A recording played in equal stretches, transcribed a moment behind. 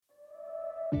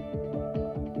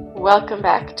Welcome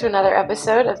back to another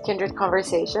episode of Kindred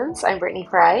Conversations. I'm Brittany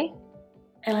Fry,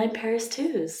 And I'm Paris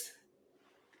Twos.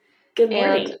 Good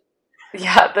morning. and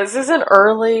yeah, this is an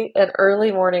early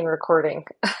morning recording.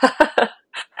 I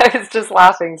was just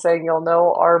laughing, saying you'll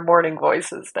know our morning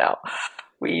voices now.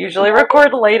 We usually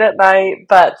record late at night,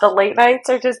 but the late nights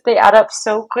are just they add up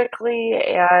so quickly.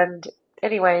 And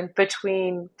anyway,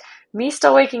 between me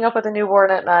still waking up with a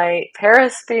newborn at night,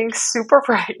 Paris being super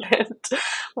pregnant,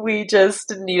 we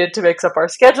just needed to mix up our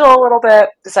schedule a little bit.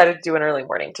 Decided to do an early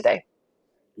morning today.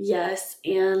 Yes,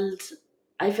 and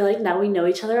I feel like now we know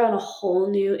each other on a whole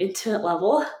new intimate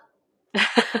level.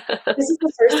 This is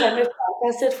the first time I've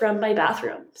podcasted from my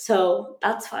bathroom, so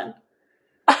that's fun.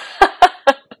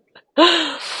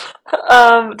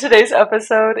 Today's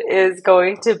episode is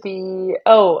going to be,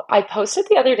 I posted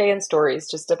the other day in stories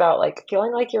just about like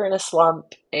feeling like you're in a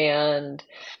slump and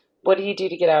what do you do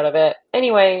to get out of it?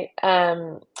 Anyway,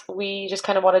 we just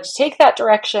kind of wanted to take that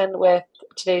direction with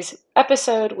today's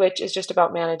episode, which is just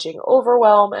about managing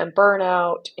overwhelm and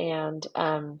burnout and,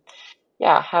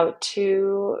 yeah, how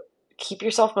to keep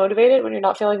yourself motivated when you're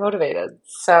not feeling motivated.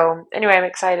 So, anyway, I'm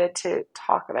excited to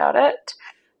talk about it.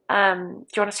 Do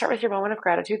you want to start with your moment of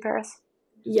gratitude, Paris?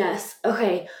 Yes,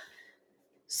 okay.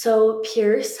 So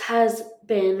Pierce has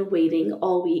been waiting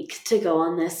all week to go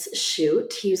on this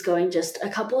shoot. He was going just a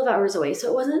couple of hours away, so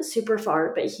it wasn't super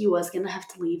far, but he was going to have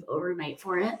to leave overnight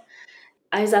for it.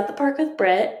 I was at the park with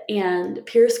Britt, and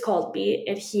Pierce called me,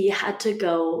 and he had to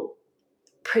go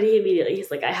pretty immediately. He's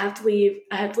like, I have to leave.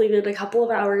 I have to leave in a couple of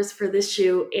hours for this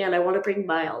shoot, and I want to bring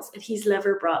Miles. And he's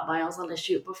never brought Miles on a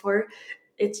shoot before.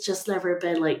 It's just never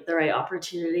been like the right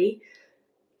opportunity.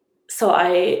 So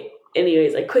I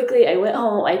went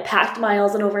home. I packed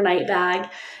Miles an overnight bag,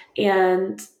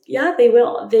 and yeah, they went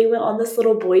on this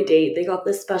little boy date. They got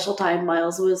this special time.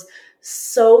 Miles was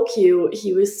so cute.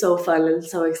 He was so fun and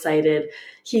so excited.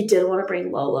 He did want to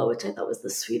bring Lola, which I thought was the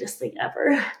sweetest thing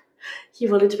ever. He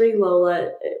wanted to bring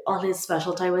Lola on his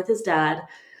special time with his dad.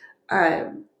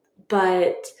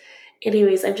 But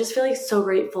anyways, I'm just feeling so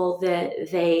grateful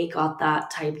that they got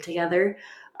that time together.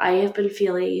 I have been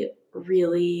feeling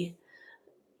really,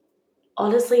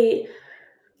 honestly,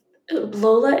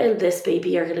 Lola and this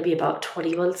baby are going to be about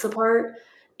 20 months apart.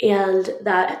 And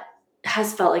that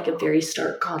has felt like a very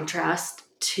stark contrast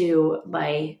to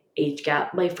my age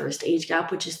gap, my first age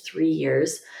gap, which is 3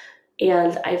 years.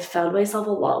 And I've found myself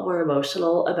a lot more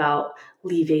emotional about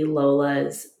leaving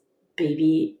Lola's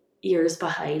baby years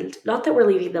behind. Not that we're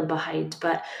leaving them behind,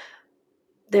 but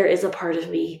there is a part of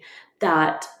me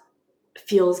that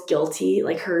feels guilty,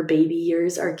 like her baby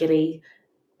years are getting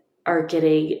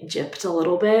gypped a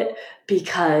little bit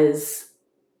because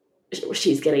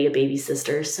she's getting a baby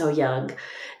sister so young.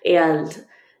 And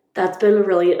that's been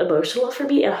really emotional for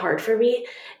me and hard for me,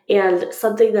 and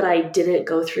something that I didn't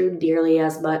go through nearly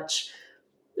as much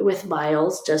with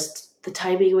Miles. Just the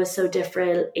timing was so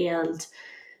different, and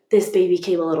this baby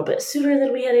came a little bit sooner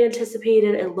than we had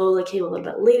anticipated, and Lola came a little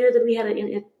bit later than we had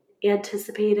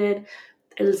anticipated.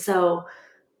 And so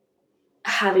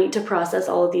having to process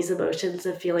all of these emotions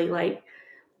and feeling like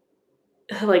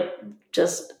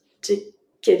just to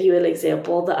give you an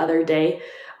example, the other day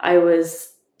I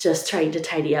was just trying to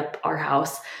tidy up our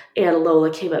house, and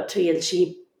Lola came up to me and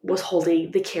she was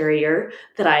holding the carrier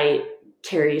that I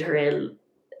carried her in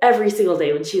every single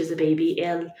day when she was a baby,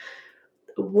 and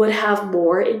would have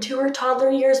more into her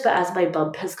toddler years, but as my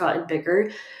bump has gotten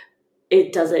bigger,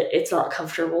 it's not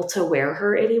comfortable to wear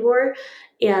her anymore.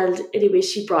 And anyway,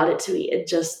 she brought it to me and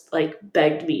just like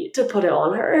begged me to put it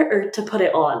on her, or to put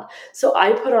it on. So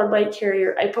I put on my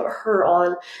carrier, I put her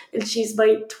on, and she's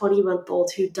my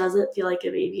 20-month-old who doesn't feel like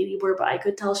a baby anymore, but I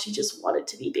could tell she just wanted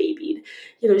to be babied.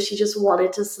 She just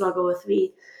wanted to snuggle with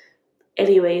me.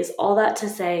 Anyways, all that to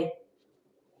say,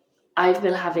 I've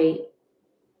been having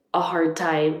a hard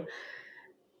time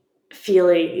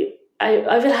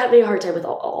I've been having a hard time with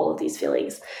all of these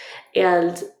feelings,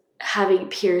 and having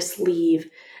Pierce leave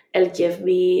and give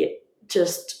me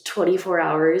just 24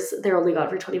 hours. They're only gone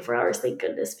for 24 hours, thank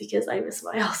goodness, because I miss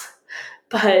Miles.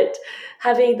 But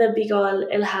having them be gone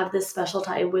and have this special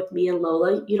time with me and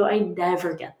Lola, I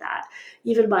never get that.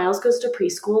 Even Miles goes to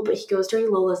preschool, but he goes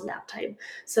during Lola's nap time.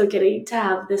 So getting to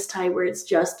have this time where it's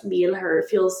just me and her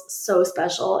feels so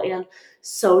special and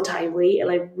so timely. And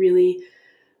I'm really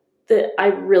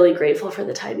grateful for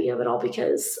the timing of it all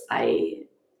because I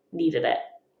needed it.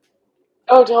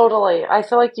 Oh, totally. I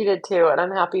feel like you did too, and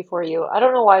I'm happy for you. I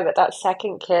don't know why, but that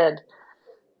second kid,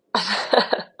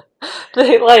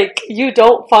 you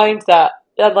don't find that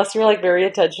unless you're like very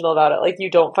intentional about it, like you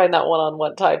don't find that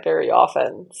one-on-one time very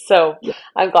often. So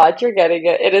I'm glad you're getting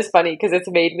it. It is funny because it's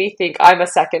made me think I'm a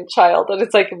second child, and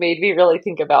it's like made me really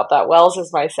think about that. Wells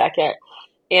is my second.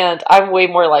 And I'm way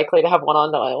more likely to have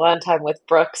one-on-one time with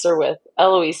Brooks or with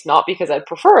Eloise, not because I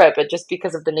prefer it, but just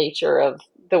because of the nature of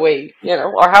the way,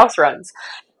 our house runs.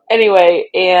 Anyway,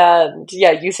 and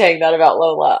yeah, you saying that about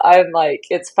Lola, I'm like,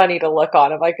 it's funny to look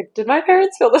on. I'm like, did my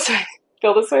parents feel this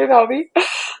way about me?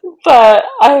 But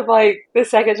I'm like, the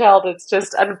second child, it's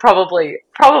just, and probably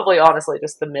honestly,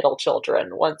 just the middle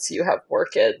children once you have more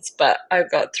kids, but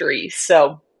I've got three.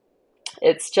 So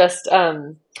it's just,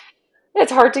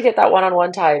 it's hard to get that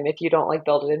one-on-one time if you don't like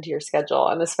build it into your schedule.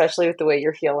 And especially with the way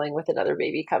you're feeling with another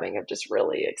baby coming, I'm just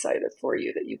really excited for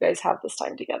you that you guys have this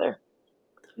time together.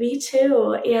 Me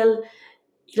too. And,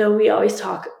 we always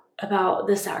talk about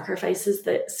the sacrifices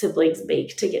that siblings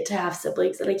make to get to have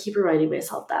siblings. And I keep reminding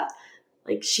myself that,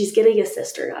 like, she's getting a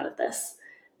sister out of this.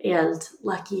 And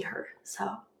lucky her.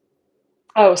 So,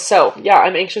 Oh, so yeah,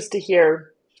 I'm anxious to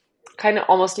hear kind of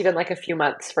almost even like a few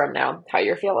months from now how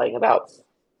you're feeling about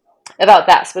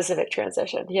that specific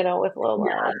transition, with Lola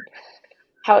yeah. and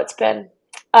how it's been.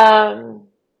 Um,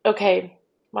 okay,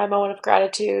 my moment of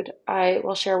gratitude. I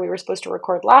will share we were supposed to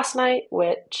record last night,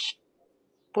 which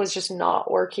was just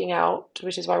not working out,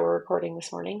 which is why we're recording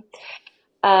this morning.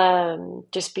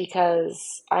 Just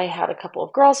because I had a couple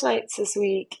of girls' nights this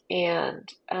week, and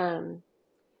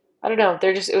I don't know,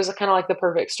 it was kind of like the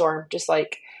perfect storm. Just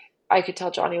like I could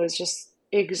tell Johnny was just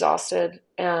exhausted,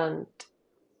 and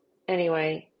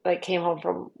anyway, like came home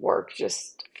from work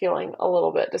just feeling a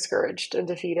little bit discouraged and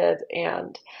defeated,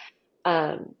 and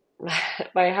um,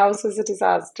 my house was a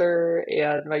disaster,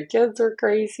 and my kids were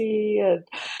crazy, and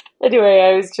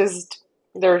anyway,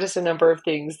 there were just a number of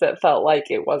things that felt like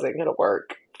it wasn't going to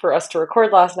work for us to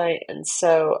record last night, and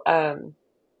so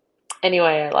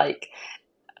anyway,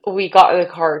 we got in the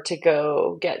car to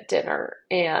go get dinner,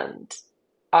 and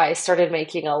I started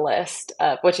making a list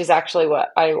of, which is actually what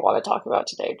I want to talk about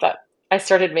today, but I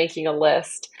started making a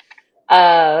list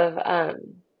of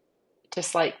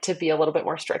just like to be a little bit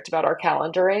more strict about our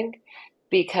calendaring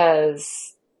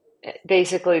because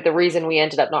basically the reason we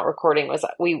ended up not recording was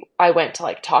I went to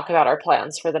like talk about our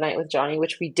plans for the night with Johnny,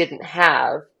 which we didn't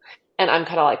have. And I'm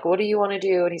kind of like, what do you want to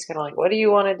do? And he's kind of like, what do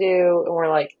you want to do? And we're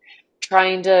like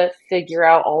trying to figure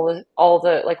out all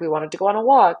the like we wanted to go on a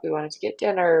walk, we wanted to get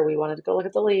dinner, we wanted to go look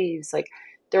at the leaves. Like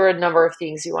there were a number of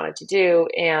things we wanted to do,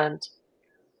 and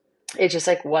it just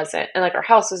like wasn't, and like our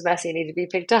house was messy, needed to be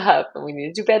picked up, and we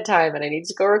needed to do bedtime, and I needed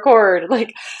to go record.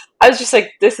 Like I was just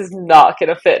like, this is not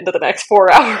gonna fit into the next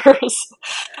 4 hours.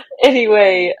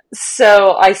 Anyway,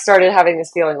 so I started having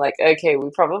this feeling like, okay, we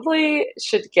probably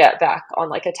should get back on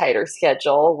like a tighter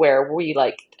schedule where we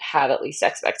like have at least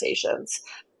expectations,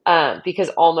 because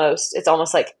it's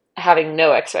almost like having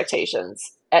no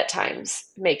expectations at times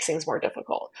makes things more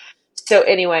difficult. So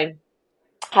anyway,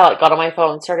 I got on my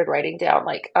phone, started writing down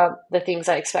like the things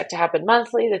I expect to happen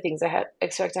monthly, the things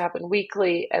expect to happen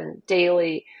weekly and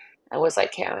daily. I was like,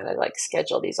 okay, I'm gonna like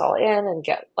schedule these all in and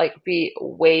get like be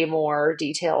way more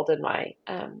detailed in my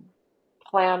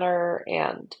planner.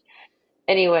 And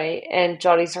anyway, and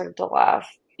Johnny started to laugh.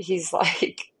 He's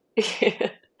like,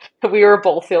 we were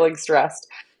both feeling stressed.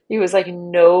 He was like,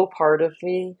 no part of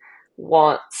me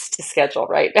wants to schedule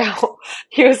right now.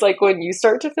 He was like, when you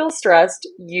start to feel stressed,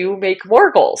 you make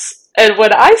more goals. And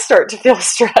when I start to feel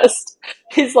stressed,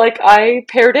 he's like, I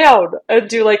pare down and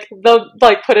do like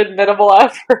put in minimal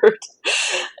effort.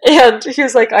 And he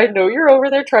was like, I know you're over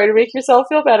there trying to make yourself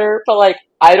feel better, but like,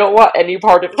 I don't want any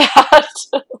part of that.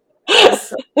 That's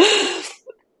so,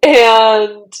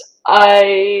 And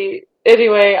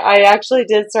anyway, I actually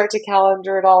did start to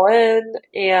calendar it all in.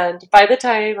 And by the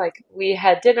time like we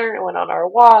had dinner and went on our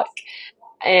walk,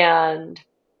 and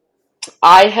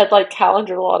I had like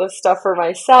calendared a lot of stuff for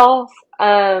myself,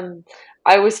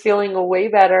 I was feeling way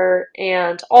better,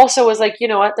 and also was like, you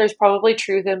know what, there's probably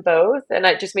truth in both. And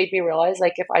it just made me realize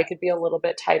like if I could be a little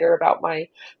bit tighter about my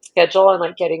schedule and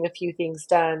like getting a few things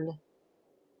done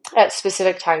at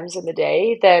specific times in the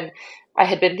day, then I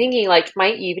had been thinking like my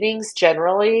evenings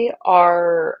generally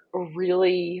are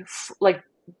really like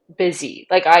busy.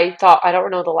 Like I thought, I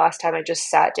don't know the last time I just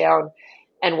sat down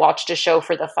and watched a show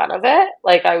for the fun of it.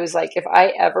 Like I was like, if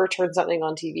I ever turn something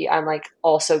on TV, I'm like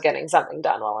also getting something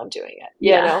done while I'm doing it,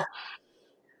 you yeah. know?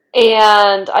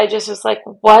 And I just was like,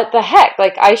 what the heck?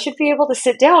 Like, I should be able to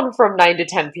sit down from 9 to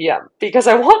 10 p.m. because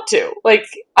I want to. Like,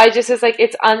 I just was like,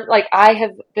 like, I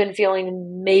have been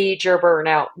feeling major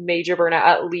burnout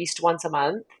at least once a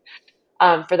month,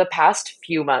 for the past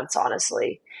few months,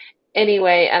 honestly.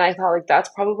 Anyway, and I thought like that's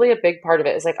probably a big part of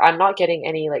it is like I'm not getting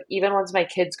any like even once my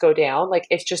kids go down, like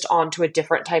it's just on to a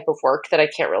different type of work that I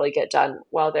can't really get done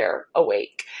while they're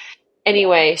awake.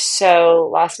 Anyway, so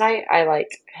last night I like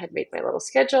had made my little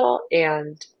schedule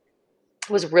and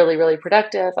was really, really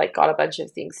productive, like got a bunch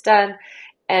of things done.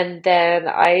 And then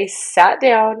I sat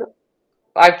down.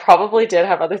 I probably did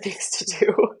have other things to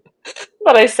do,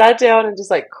 but I sat down and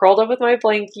just like curled up with my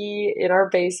blankie in our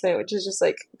basement, which is just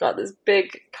like got this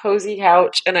big cozy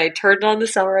couch. And I turned on The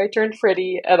Summer I Turned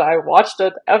Pretty and I watched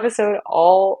an episode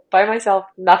all by myself,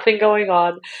 nothing going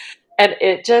on. And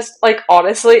it just like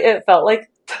honestly, it felt like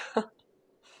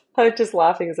I'm just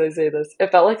laughing as I say this.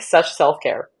 It felt like such self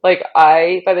care. Like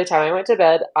by the time I went to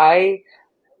bed, I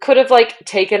could have like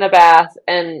taken a bath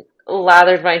and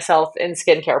lathered myself in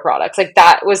skincare products. Like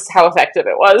that was how effective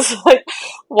it was. Like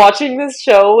watching this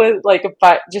show with like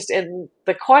but just in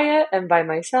the quiet and by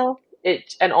myself.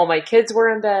 It and all my kids were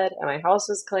in bed and my house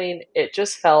was clean. It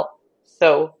just felt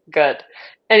so good.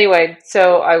 Anyway,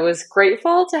 so I was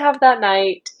grateful to have that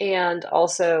night and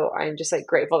also I'm just like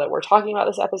grateful that we're talking about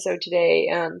this episode today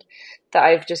and that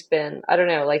I've just been, I don't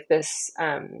know, like this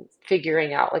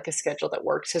figuring out like a schedule that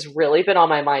works has really been on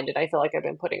my mind. And I feel like I've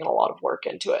been putting in a lot of work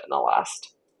into it in the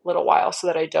last little while so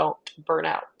that I don't burn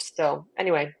out. So,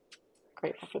 anyway,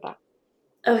 grateful for that.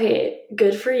 Okay,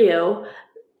 good for you.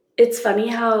 It's funny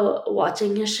how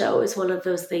watching a show is one of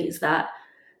those things that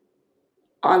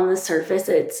on the surface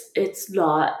it's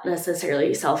not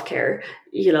necessarily self-care.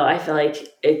 I feel like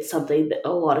it's something that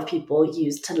a lot of people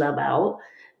use to numb out,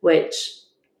 which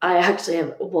I actually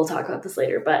have, we'll talk about this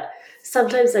later, but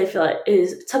sometimes I feel it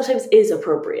is sometimes is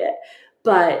appropriate.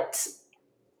 But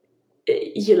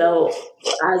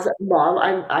as a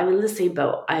mom, I'm in the same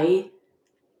boat. I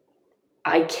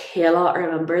cannot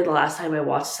remember the last time I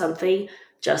watched something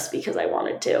just because I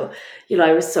wanted to.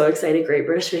 I was so excited Great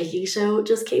British Baking Show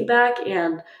just came back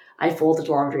and I folded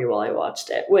laundry while I watched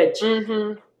it, which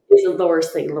Mm-hmm. isn't the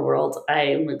worst thing in the world.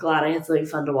 I'm glad I had something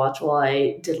fun to watch while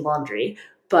I did laundry.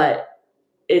 But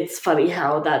it's funny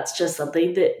how that's just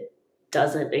something that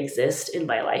doesn't exist in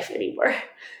my life anymore.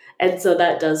 And so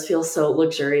that does feel so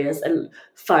luxurious and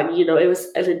fun. It was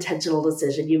an intentional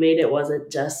decision you made. It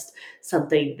wasn't just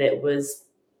something that was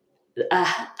a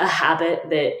habit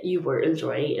that you were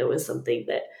enjoying. It was something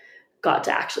that got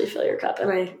to actually fill your cup.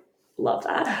 And I love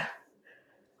that.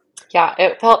 Yeah,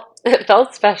 it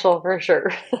felt special for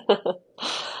sure.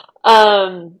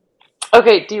 um,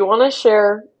 okay, do you want to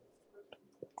share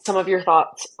some of your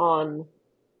thoughts on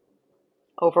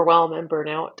overwhelm and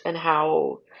burnout and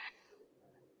how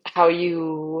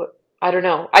you I don't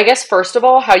know. I guess first of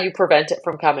all, how you prevent it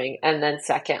from coming, and then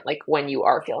second, like when you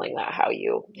are feeling that, how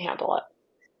you handle it.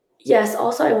 Yes,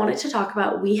 also, I wanted to talk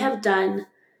about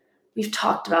we've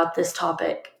talked about this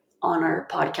topic on our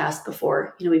podcast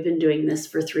before. We've been doing this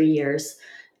for 3 years,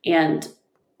 and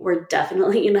we're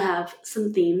definitely going to have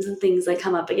some themes and things that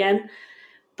come up again.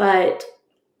 But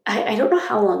I don't know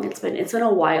how long it's been. It's been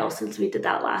a while since we did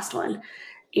that last one.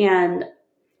 And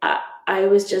I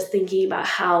was just thinking about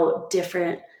how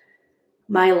different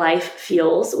my life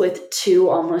feels with two,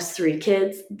 almost three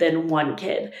kids than one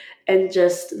kid. And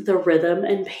just the rhythm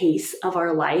and pace of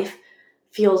our life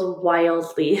feels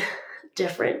wildly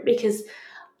different because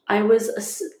I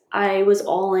was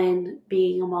all in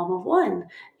being a mom of one,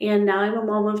 and now I'm a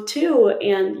mom of two,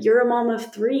 and you're a mom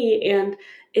of three, and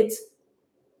it's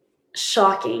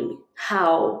shocking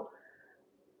how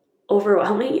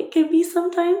overwhelming it can be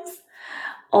sometimes.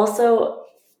 Also,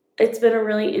 it's been a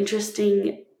really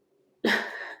interesting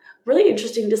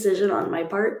decision on my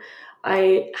part.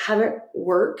 I haven't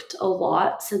worked a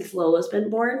lot since Lola's been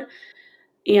born,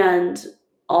 and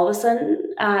all of a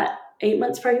sudden at 8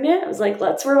 months pregnant, I was like,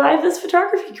 let's revive this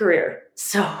photography career.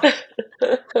 So I've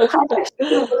actually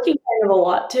been working kind of a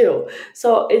lot too.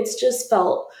 So it's just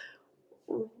felt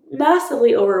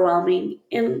massively overwhelming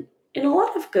in a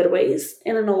lot of good ways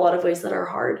and in a lot of ways that are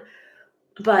hard.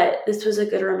 But this was a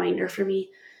good reminder for me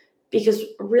because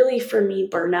really for me,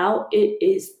 burnout,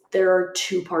 there are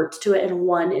two parts to it, and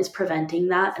one is preventing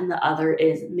that and the other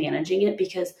is managing it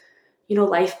because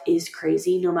life is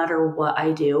crazy. No matter what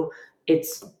I do,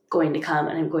 it's going to come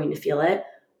and I'm going to feel it.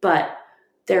 But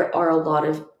there are a lot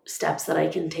of steps that I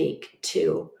can take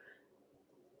to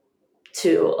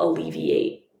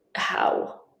alleviate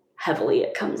how heavily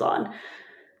it comes on.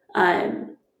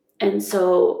 Um, and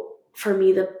so for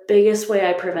me, the biggest way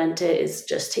I prevent it is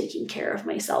just taking care of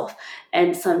myself.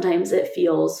 And sometimes it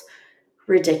feels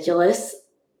ridiculous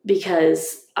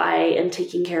because I am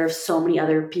taking care of so many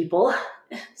other people,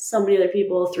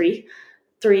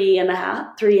 three and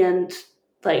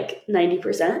like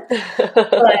 90%.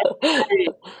 But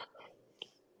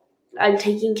I'm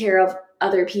taking care of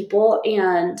other people,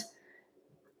 and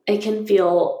it can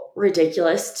feel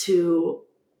ridiculous to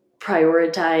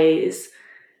prioritize,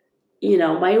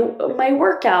 my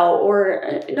workout,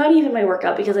 or not even my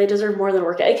workout, because I deserve more than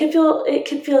workout. It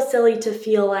can feel silly to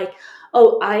feel like,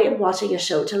 oh, I am watching a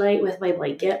show tonight with my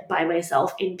blanket by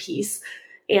myself in peace,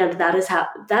 and that is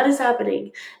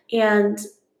happening, and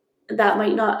that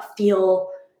might not feel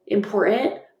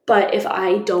important, but if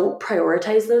I don't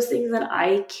prioritize those things, then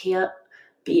I can't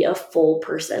be a full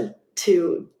person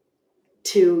to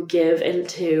give and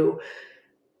to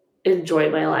enjoy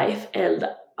my life, and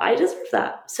I deserve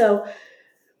that. So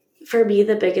for me,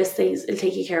 the biggest things in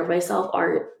taking care of myself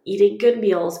are eating good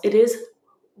meals. It is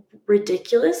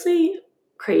ridiculously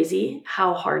crazy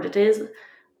how hard it is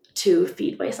to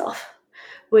feed myself,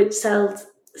 which sounds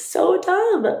so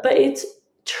dumb, but it's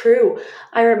true.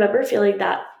 I remember feeling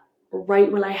that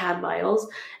right when I had Miles,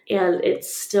 and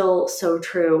it's still so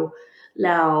true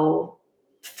now,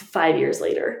 5 years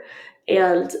later.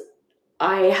 And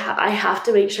I have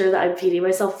to make sure that I'm feeding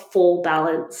myself full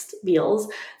balanced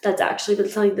meals. That's actually been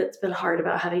something that's been hard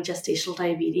about having gestational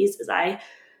diabetes, is I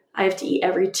have to eat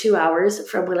every 2 hours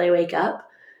from when I wake up.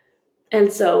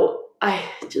 And so I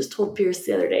just told Pierce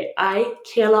the other day, I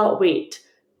cannot wait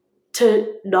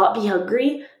to not be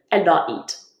hungry and not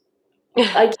eat.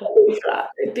 I can't wait for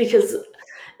that, because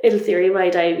in theory, my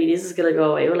diabetes is going to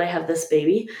go away when I have this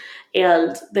baby.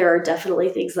 And there are definitely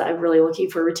things that I'm really looking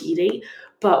forward to eating.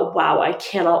 But wow, I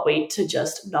cannot wait to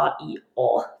just not eat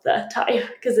all the time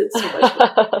because it's so much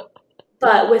fun.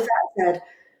 But with that said,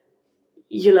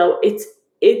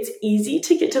 it's easy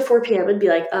to get to 4 p.m. and be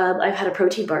like, I've had a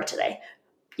protein bar today.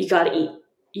 You gotta eat.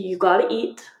 You gotta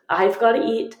eat. I've gotta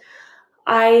eat.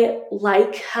 I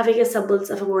like having a semblance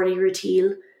of a morning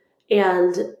routine,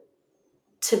 and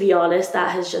to be honest,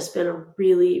 that has just been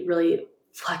really, really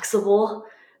flexible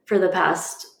for the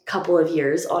past couple of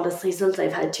years. Honestly, since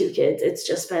I've had 2 kids, it's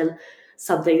just been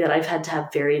something that I've had to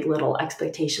have very little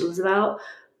expectations about.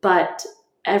 But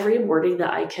every morning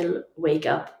that I can wake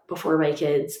up before my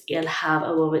kids and have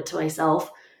a moment to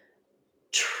myself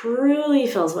truly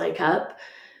fills my cup.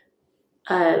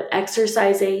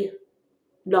 Exercising,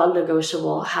 non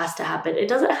negotiable, has to happen. It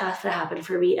doesn't have to happen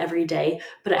for me every day,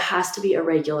 but it has to be a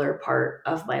regular part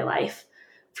of my life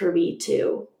for me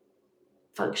to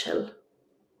function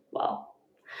well.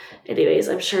 Anyways,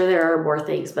 I'm sure there are more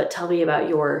things, but tell me about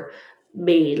your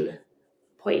main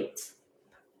points.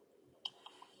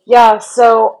 Yeah,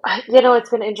 so it's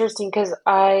been interesting because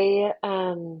I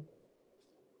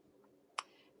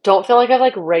don't feel like I've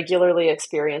like regularly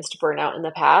experienced burnout in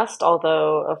the past,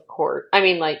 although of course, I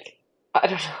mean like I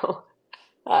don't know.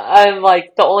 I'm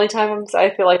like the only time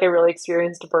I feel like I really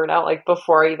experienced burnout like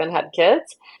before I even had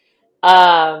kids.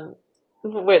 Um,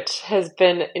 which has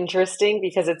been interesting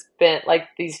because it's been like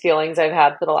these feelings I've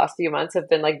had for the last few months have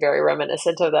been like very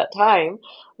reminiscent of that time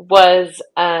was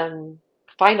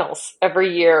finals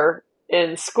every year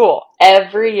in school.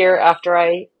 Every year after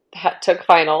I took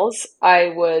finals, I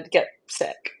would get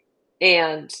sick.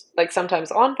 And like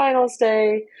sometimes on finals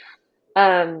day,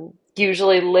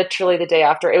 usually literally the day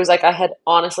after. It was like I had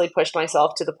honestly pushed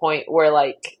myself to the point where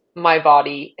like my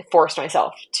body forced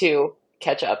myself to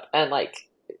catch up and like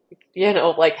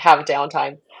have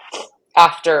downtime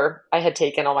after I had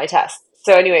taken all my tests.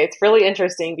 So anyway, it's really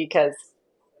interesting because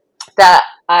that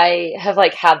I have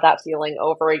like had that feeling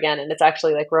over again and it's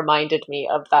actually like reminded me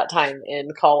of that time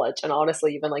in college and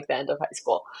honestly even like the end of high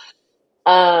school.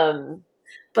 Um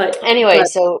But anyway, the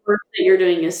so work that you're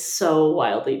doing is so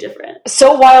wildly different.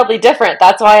 so wildly different.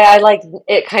 That's why I like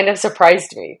it kind of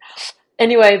surprised me.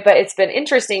 Anyway, but it's been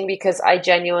interesting because I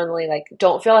genuinely like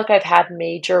don't feel like I've had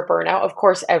major burnout. Of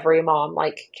course, every mom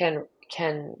like can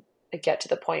get to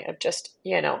the point of just,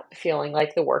 feeling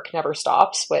like the work never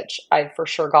stops, which I've for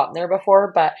sure gotten there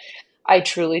before, but I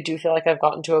truly do feel like I've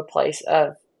gotten to a place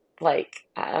of like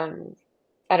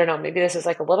I don't know, maybe this is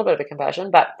like a little bit of a confession,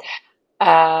 but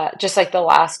just like the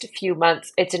last few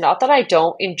months, it's not that I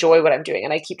don't enjoy what I'm doing.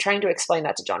 And I keep trying to explain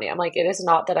that to Johnny. I'm like, it is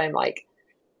not that I'm like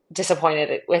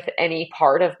disappointed with any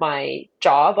part of my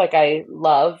job. Like I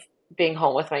love being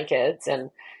home with my kids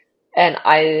and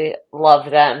I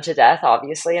love them to death,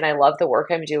 obviously, and I love the work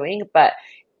I'm doing, but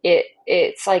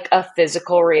it's like a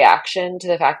physical reaction to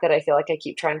the fact that I feel like I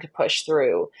keep trying to push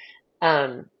through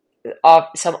um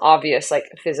some obvious like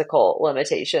physical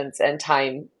limitations and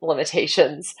time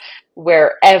limitations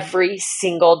where every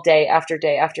single day after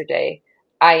day after day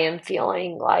I am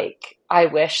feeling like I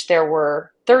wish there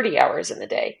were 30 hours in the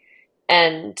day.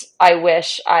 And I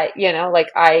wish like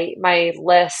my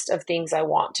list of things I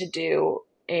want to do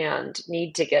and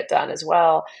need to get done as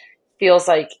well feels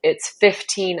like it's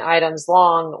 15 items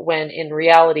long when in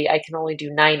reality I can only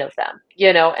do 9 of them,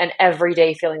 and every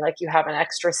day feeling like you have an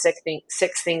extra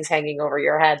six things hanging over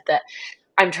your head that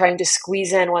I'm trying to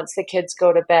squeeze in once the kids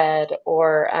go to bed,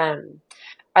 or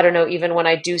I don't know, even when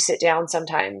I do sit down,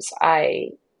 sometimes I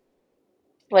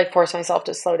like force myself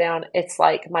to slow down. It's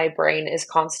like my brain is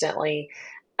constantly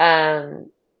um,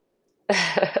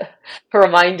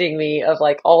 reminding me of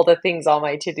like all the things on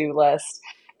my to-do list.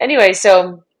 Anyway,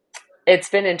 so it's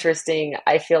been interesting.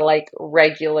 I feel like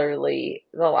regularly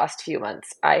the last few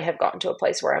months, I have gotten to a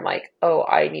place where I'm like, oh,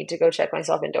 I need to go check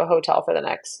myself into a hotel for the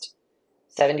next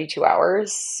 72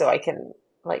 hours so I can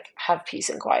like have peace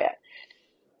and quiet.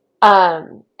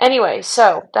 Anyway,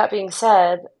 so that being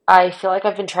said, I feel like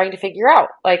I've been trying to figure out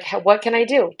like what can I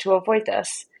do to avoid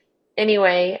this?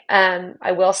 Anyway,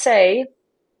 I will say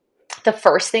the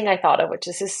first thing I thought of, which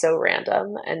this is so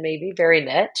random and maybe very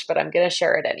niche, but I'm going to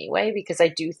share it anyway because I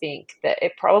do think that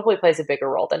it probably plays a bigger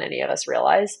role than any of us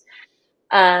realize.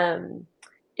 Um,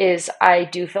 is I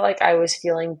do feel like I was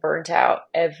feeling burnt out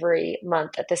every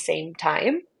month at the same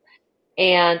time.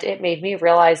 And it made me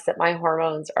realize that my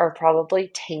hormones are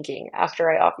probably tanking after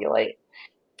I ovulate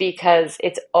because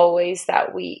it's always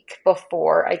that week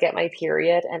before I get my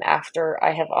period and after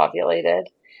I have ovulated.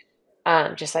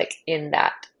 Just like in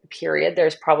that period,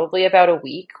 there's probably about a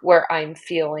week where I'm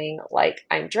feeling like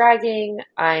I'm dragging,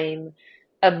 I'm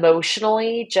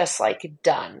emotionally just like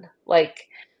done. Like,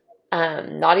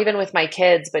 not even with my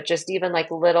kids, but just even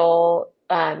like little,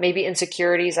 maybe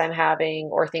insecurities I'm having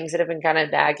or things that have been kind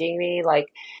of nagging me. Like,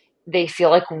 they feel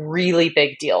like really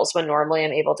big deals when normally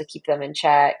I'm able to keep them in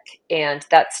check. And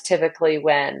that's typically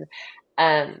when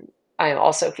um, I'm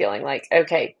also feeling like,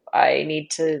 okay, I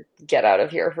need to get out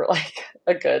of here for like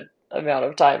a good amount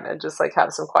of time and just like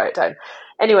have some quiet time.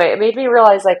 Anyway, it made me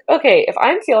realize like, okay, if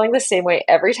I'm feeling the same way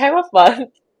every time of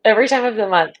month, every time of the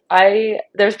month,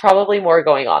 there's probably more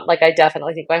going on. Like I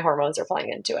definitely think my hormones are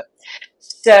playing into it.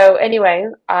 So anyway,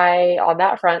 I on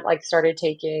that front like started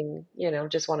taking,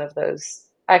 just one of those.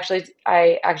 Actually,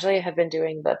 I actually have been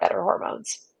doing the better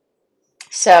hormones.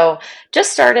 So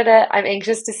just started it. I'm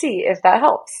anxious to see if that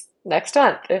helps next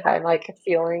month, if I'm like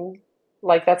feeling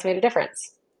like that's made a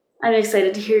difference. I'm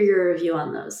excited to hear your review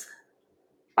on those.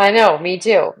 I know, me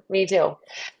too. Me too.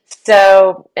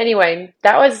 So anyway,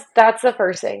 that's the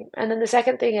first thing. And then the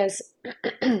second thing is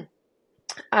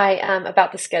I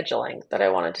about the scheduling that I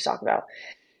wanted to talk about.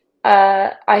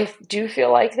 I do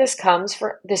feel like this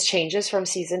changes from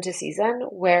season to season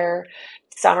where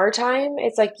summertime,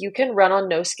 it's like you can run on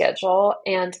no schedule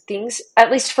and things,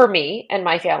 at least for me and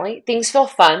my family, things feel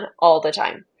fun all the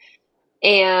time.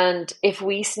 And if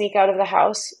we sneak out of the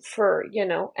house for,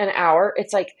 an hour,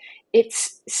 it's like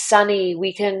it's sunny.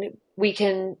 We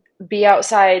can be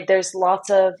outside. There's lots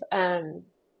of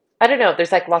I don't know,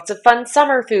 there's like lots of fun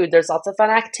summer food, there's lots of fun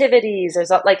activities.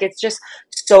 Like it's just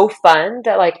so fun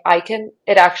that like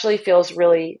it actually feels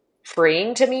really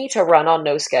freeing to me to run on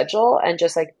no schedule and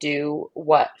just like do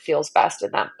what feels best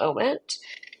in that moment.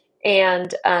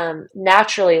 And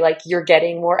naturally, like you're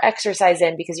getting more exercise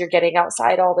in because you're getting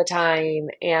outside all the time.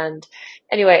 And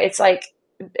anyway, it's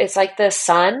like the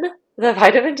sun, the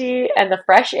vitamin D, and the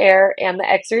fresh air and the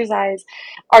exercise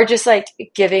are just like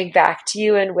giving back to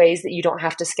you in ways that you don't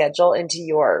have to schedule into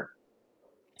your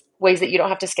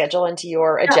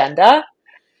Yeah, agenda.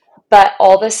 But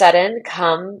all of a sudden,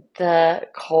 come the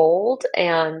cold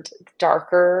and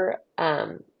darker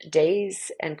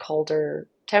days and colder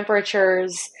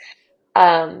temperatures,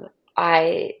 um,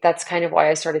 I that's kind of why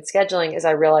I started scheduling is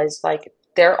I realized like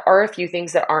there are a few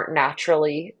things that aren't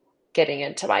naturally getting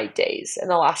into my days in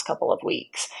the last couple of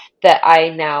weeks that I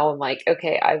now am like,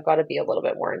 okay, I've got to be a little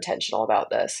bit more intentional about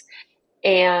this.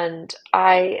 And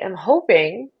I am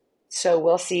hoping, so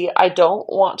we'll see. I don't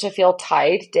want to feel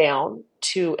tied down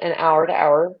to an hour to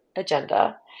hour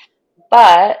agenda,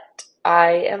 but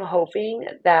I am hoping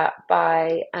that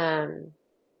by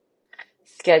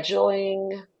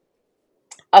scheduling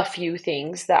a few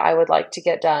things that I would like to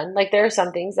get done. Like there are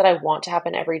some things that I want to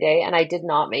happen every day and I did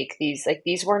not make these. Like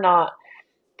these were not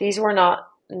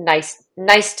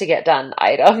nice to get done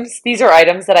items. These are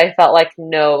items that I felt like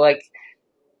no, like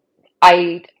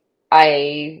I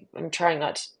I'm trying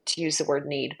not to use the word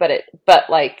need, but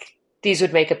like these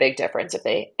would make a big difference if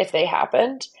they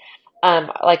happened.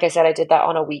 Like I said, I did that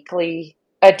on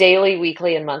a daily,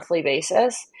 weekly, and monthly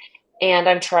basis. And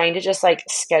I'm trying to just like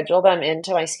schedule them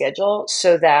into my schedule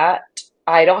so that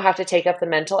I don't have to take up the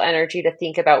mental energy to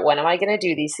think about when am I going to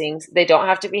do these things. They don't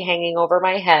have to be hanging over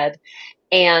my head.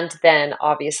 And then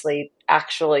obviously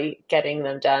actually getting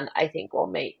them done, I think will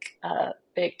make a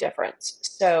big difference.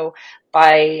 So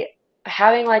by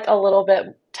having like a little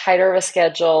bit tighter of a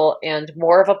schedule and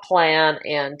more of a plan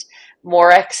and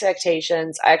more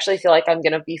expectations, I actually feel like I'm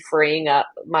going to be freeing up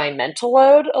my mental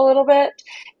load a little bit.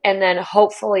 And then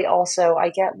hopefully also I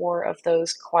get more of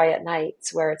those quiet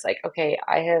nights where it's like, okay,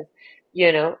 I have,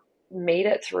 you know, made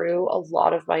it through a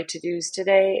lot of my to-dos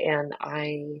today and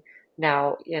I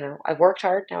now, I've worked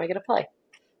hard, now I get to play.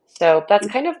 So that's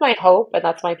kind of my hope, and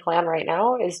that's my plan right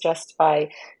now is just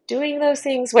by doing those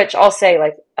things, which I'll say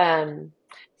like,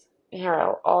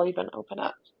 here, I'll even open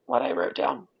up what I wrote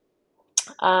down.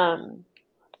 Um,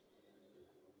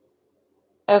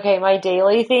 okay, my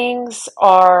daily things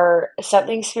are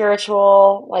something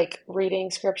spiritual, like reading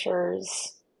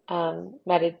scriptures,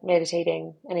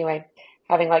 meditating, anyway,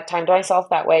 having like time to myself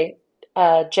that way,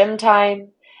 gym time,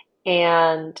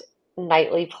 and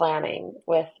nightly planning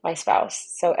with my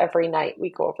spouse. So every night we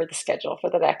go over the schedule for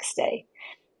the next day.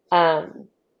 Um,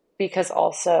 because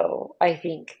also I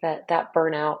think that that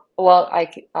burnout, well,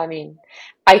 I mean,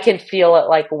 I can feel it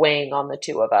like weighing on the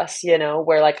two of us,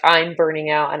 where like I'm burning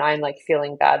out and I'm like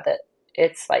feeling bad that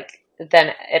it's like,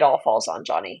 then it all falls on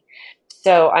Johnny.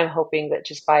 So I'm hoping that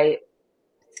just by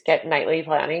get nightly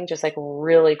planning, just like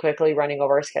really quickly running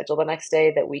over our schedule the next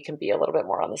day, that we can be a little bit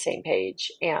more on the same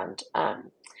page. And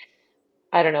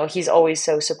I don't know, he's always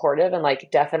so supportive and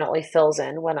like definitely fills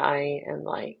in when I am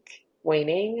like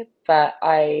waning, but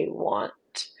I want,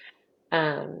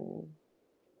 um,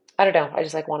 I don't know, I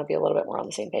just like want to be a little bit more on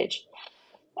the same page.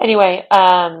 Anyway,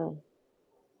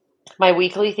 my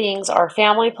weekly things are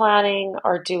family planning,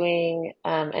 are doing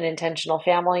an intentional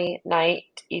family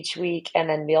night each week, and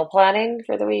then meal planning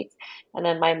for the week. And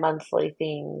then my monthly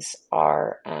things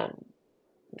are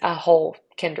a whole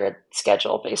kindred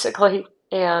schedule, basically,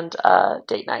 and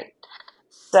date night.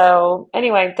 So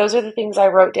anyway, those are the things I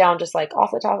wrote down just like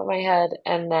off the top of my head.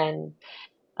 And then,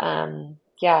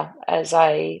 yeah, as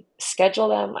I schedule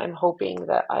them, I'm hoping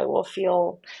that I will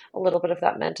feel a little bit of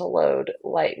that mental load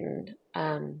lighten,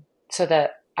 so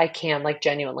that I can like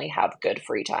genuinely have good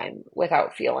free time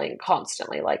without feeling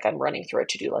constantly like I'm running through a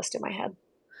to-do list in my head.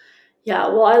 Yeah,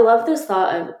 well, I love this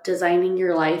thought of designing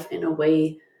your life in a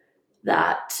way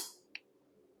that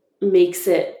makes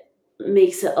it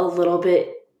makes it a little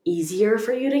bit easier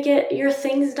for you to get your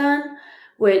things done,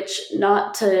 which,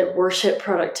 not to worship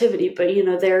productivity, but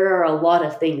there are a lot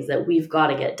of things that we've got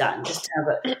to get done just to have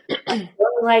a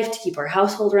fulfilling life, to keep our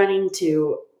household running,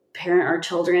 to parent our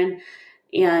children.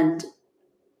 And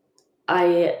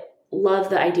I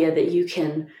love the idea that you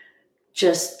can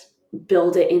just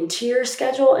build it into your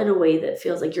schedule in a way that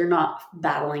feels like you're not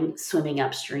battling swimming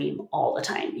upstream all the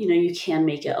time. You can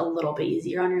make it a little bit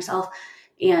easier on yourself.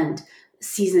 And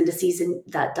season to season,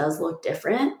 that does look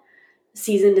different.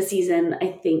 Season to season, I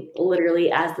think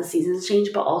literally as the seasons change,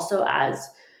 but also as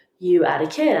you add a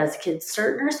kid, as kids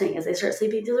start nursing, as they start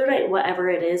sleeping through the night, whatever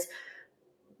it is,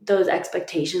 those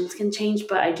expectations can change.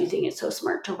 But I do think it's so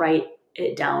smart to write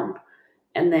it down,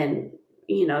 and then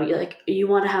you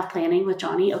want to have planning with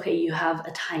Johnny. Okay, you have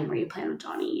a time where you plan with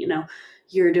Johnny.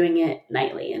 You're doing it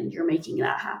nightly and you're making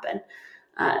that happen.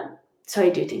 So I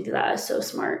do think that is so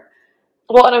smart.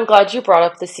 Well, and I'm glad you brought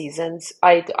up the seasons.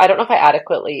 I don't know if I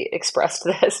adequately expressed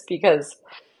this because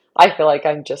I feel like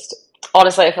I'm just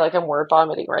honestly, I feel like I'm word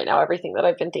vomiting right now, everything that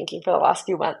I've been thinking for the last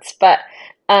few months.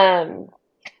 Um,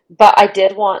 but I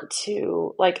did want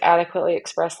to like adequately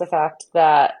express the fact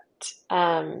that,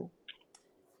 um,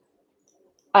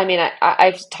 I mean,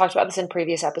 I've talked about this in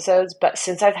previous episodes, but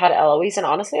since I've had Eloise, and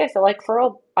honestly, I feel like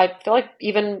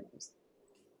even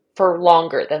for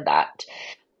longer than that,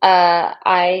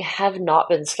 I have not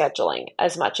been scheduling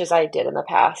as much as I did in the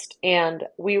past, and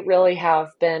we really have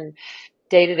been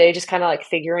day to day, just kind of like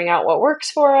figuring out what works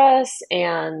for us.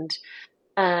 And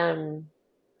um,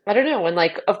 I don't know. And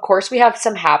like, of course, we have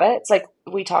some habits. Like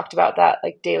we talked about that,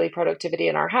 like daily productivity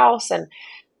in our house, and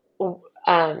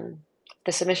um,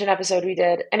 the submission episode we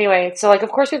did. Anyway, so like, of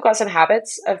course, we've got some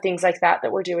habits of things like that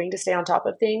that we're doing to stay on top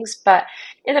of things. But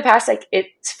in the past, like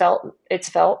it's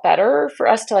felt better for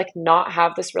us to like not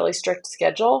have this really strict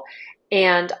schedule.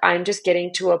 And I'm just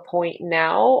getting to a point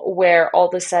now where all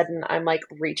of a sudden I'm like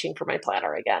reaching for my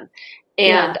planner again.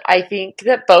 Yeah. And I think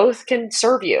that both can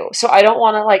serve you. So I don't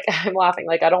want to like, I'm laughing,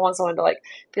 like, I don't want someone to like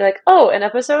be like, oh, an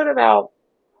episode about,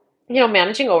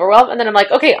 managing overwhelm. And then I'm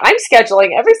like, okay, I'm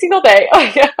scheduling every single day.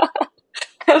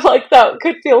 Like that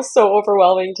could feel so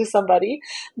overwhelming to somebody.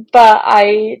 But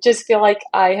I just feel like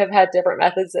I have had different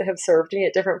methods that have served me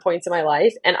at different points in my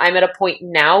life. And I'm at a point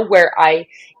now where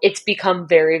it's become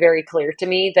very, very clear to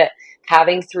me that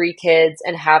having three kids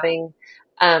and having,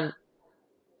 um,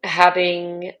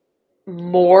 having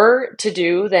more to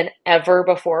do than ever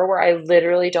before, where I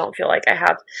literally don't feel like I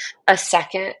have a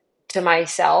second to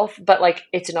myself, but like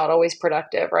it's not always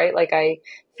productive, right? Like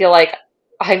feel like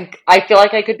I feel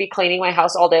like I could be cleaning my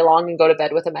house all day long and go to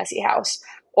bed with a messy house.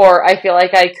 Or I feel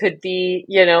like I could be,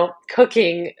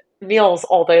 cooking meals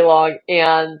all day long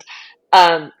and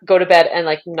go to bed and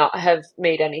like not have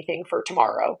made anything for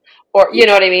tomorrow. Or Yeah. you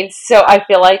know what I mean? So I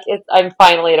feel like I'm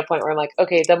finally at a point where I'm like,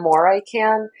 okay, the more I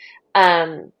can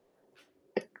um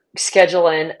schedule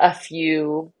in a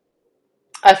few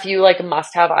like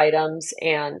must have items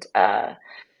and I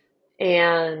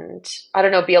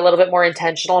don't know, be a little bit more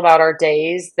intentional about our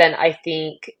days, then I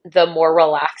think the more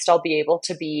relaxed I'll be able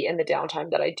to be in the downtime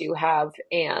that I do have,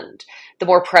 and the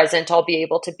more present I'll be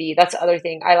able to be. That's the other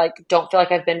thing. I like don't feel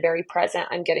like I've been very present.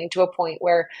 I'm getting to a point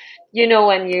where,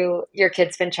 when your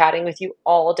kid's been chatting with you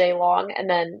all day long, and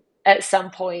then at some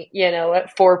point,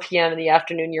 at 4 p.m. in the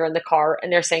afternoon, you're in the car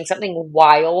and they're saying something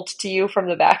wild to you from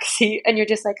the back seat, and you're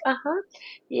just like, uh-huh,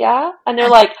 yeah. And they're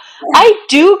like, I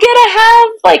do get to have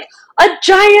like a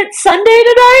giant Sunday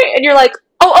tonight, and you're like,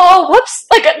 whoops,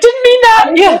 like I didn't mean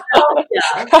that, Yeah.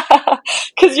 yeah,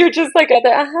 because you're just like,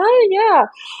 yeah.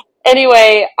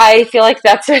 Anyway, I feel like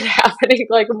that's been happening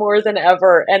like more than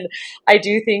ever, and I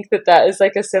do think that that is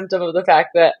like a symptom of the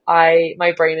fact that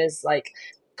my brain is like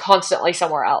constantly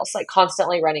somewhere else, like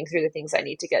constantly running through the things I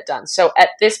need to get done. So at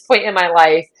this point in my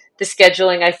life, the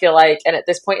scheduling, I feel like, and at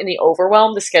this point in the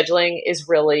overwhelm, the scheduling is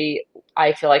really,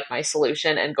 I feel like, my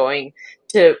solution and going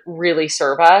to really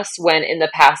serve us when in the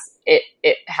past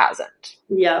it hasn't.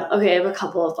 Yeah. Okay. I have a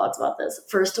couple of thoughts about this.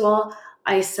 First of all,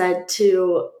 I said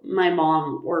to my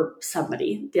mom or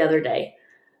somebody the other day,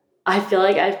 I feel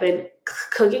like I've been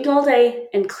cooking all day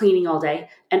and cleaning all day,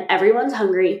 and everyone's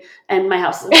hungry, and my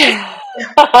house is a mess.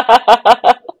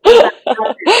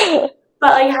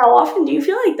 But like, how often do you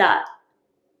feel like that?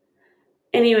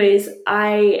 Anyways,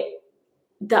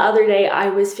 the other day I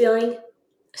was feeling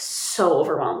so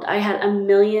overwhelmed. I had a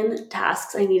million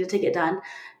tasks I needed to get done.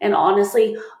 And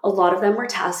honestly, a lot of them were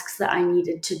tasks that I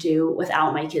needed to do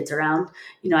without my kids around.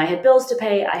 I had bills to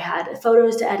pay, I had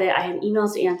photos to edit, I had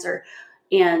emails to answer.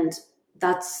 And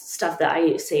that's stuff that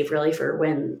I save really for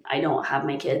when I don't have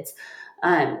my kids.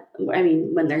 I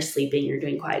mean, when they're sleeping or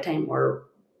doing quiet time, or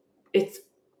it's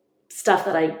stuff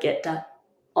that I get done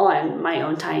on my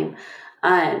own time.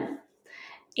 Um,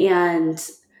 and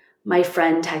my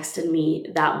friend texted me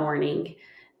that morning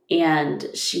and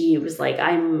she was like,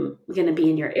 I'm going to be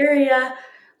in your area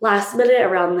last minute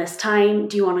around this time.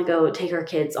 Do you want to go take our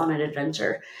kids on an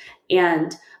adventure?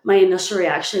 And my initial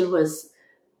reaction was,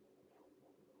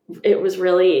 it was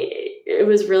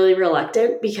really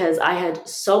reluctant because I had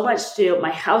so much to do.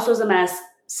 My house was a mess.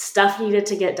 Stuff needed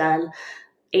to get done.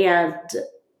 And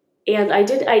I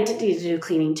did need to do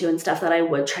cleaning too and stuff that I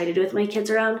would try to do with my kids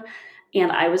around.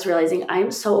 And I was realizing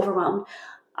I'm so overwhelmed.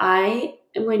 I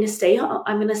am going to stay home.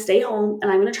 I'm going to stay home and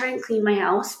I'm going to try and clean my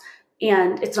house.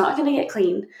 And it's not going to get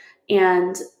clean.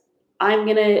 And I'm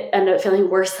going to end up feeling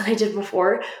worse than I did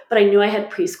before. But I knew I had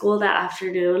preschool that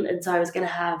afternoon. And so I was going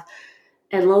to have,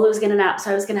 and Lola was going to nap.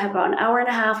 So I was going to have about an hour and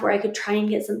a half where I could try and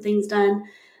get some things done.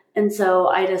 And so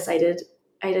I decided,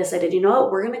 you know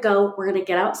what, we're going to go, we're going to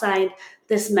get outside.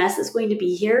 This mess is going to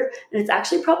be here. And it's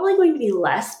actually probably going to be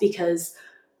less because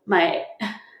my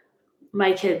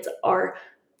my kids are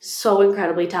so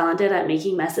incredibly talented at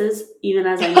making messes, even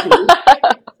as I'm cleaning.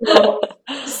 So,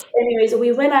 anyways,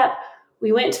 we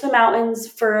went to the mountains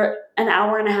for an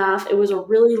hour and a half. It was a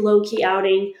really low key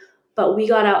outing, but we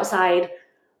got outside.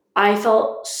 I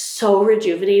felt so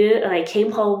rejuvenated and I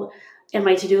came home and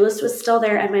my to-do list was still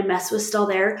there and my mess was still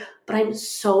there. But I'm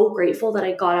so grateful that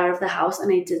I got out of the house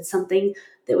and I did something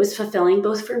that was fulfilling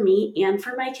both for me and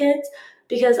for my kids.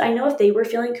 Because I know if they were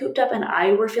feeling cooped up and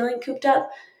I were feeling cooped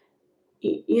up,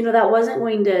 that wasn't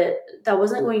going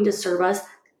to serve us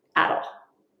at all.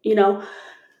 You know,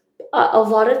 a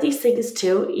lot of these things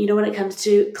too, when it comes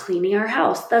to cleaning our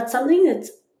house, it's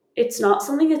not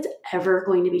something that's ever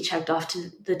going to be checked off to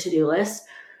the to-do list.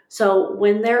 So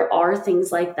when there are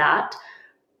things like that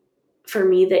for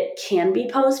me that can be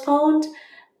postponed,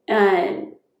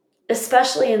 and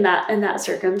especially in that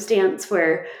circumstance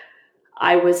where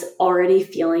I was already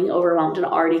feeling overwhelmed and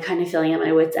already kind of feeling at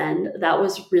my wit's end, that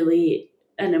was really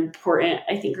an important,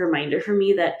 I think, reminder for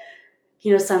me that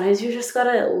sometimes you just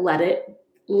gotta let it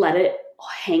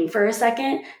hang for a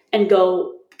second and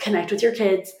go connect with your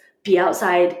kids, be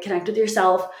outside, connect with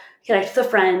yourself, connect with a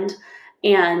friend,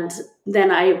 and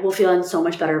then I will feel in so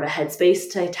much better of a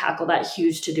headspace to tackle that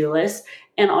huge to-do list.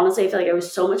 And honestly, I feel like I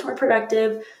was so much more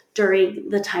productive during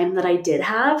the time that I did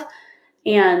have,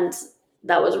 and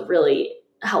that was really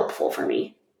helpful for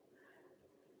me.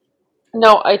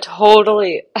 No, I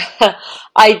totally,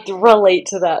 I relate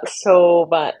to that so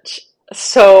much,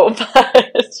 so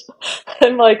much.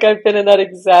 And like, I've been in that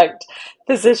exact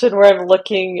position where I'm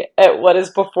looking at what is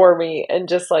before me and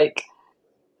just like,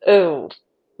 oh,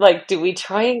 like, do we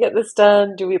try and get this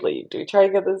done? Do we leave? Do we try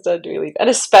and get this done? Do we leave? And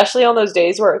especially on those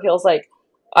days where it feels like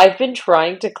I've been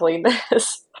trying to clean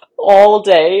this all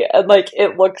day and like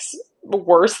it looks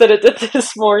worse than it did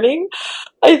this morning.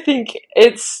 I think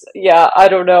it's, yeah, I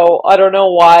don't know. I don't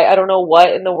know why. I don't know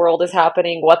what in the world is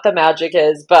happening, what the magic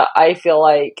is, but I feel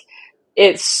like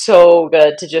it's so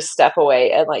good to just step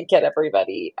away and like get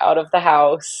everybody out of the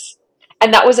house.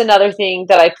 And that was another thing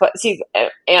that I put, see,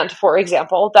 and for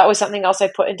example, that was something else I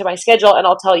put into my schedule, and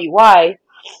I'll tell you why.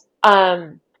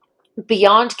 Um,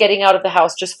 Beyond getting out of the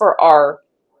house just for our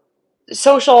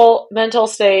social, mental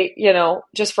state,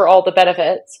 just for all the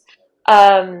benefits.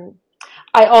 Um,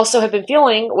 I also have been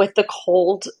feeling with the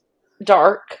cold,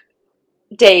 dark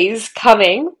days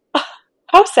coming.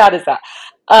 How sad is that?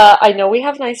 I know we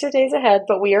have nicer days ahead,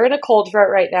 but we are in a cold front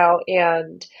right now,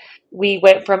 and we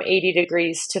went from 80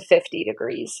 degrees to 50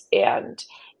 degrees, and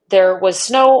there was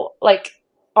snow like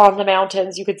on the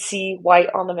mountains. You could see white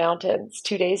on the mountains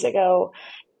 2 days ago.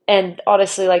 And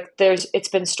honestly, like it's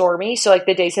been stormy, so like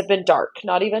the days have been dark,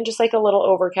 not even just like a little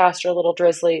overcast or a little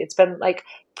drizzly. It's been like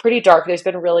pretty dark. There's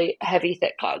been really heavy,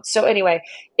 thick clouds. So anyway,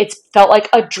 it's felt like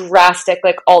a drastic,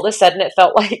 like all of a sudden it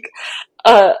felt like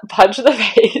a punch in the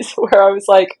face where I was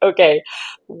like, okay,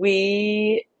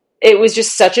 it was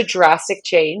just such a drastic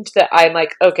change that I'm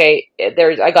like, okay,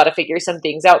 I got to figure some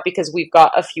things out because we've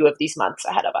got a few of these months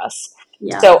ahead of us.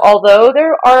 Yeah. So although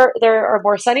there are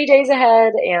more sunny days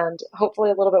ahead and hopefully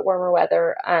a little bit warmer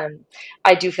weather,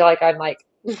 I do feel like I'm like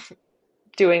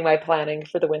doing my planning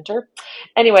for the winter.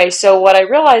 Anyway, so what I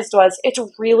realized was it's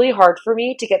really hard for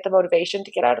me to get the motivation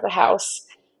to get out of the house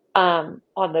on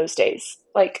those days.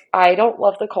 Like, I don't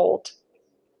love the cold,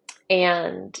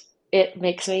 and it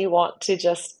makes me want to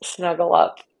just snuggle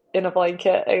up in a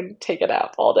blanket and take a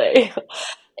nap all day.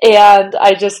 And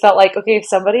I just felt like, okay, if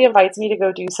somebody invites me to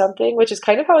go do something, which is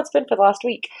kind of how it's been for the last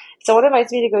week, someone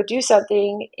invites me to go do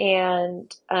something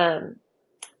and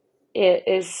it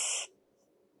is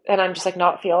and I'm just like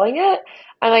not feeling it,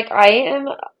 I'm like, I am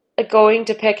going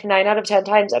to pick 9 out of 10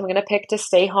 times, I'm going to pick to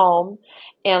stay home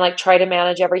and like try to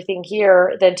manage everything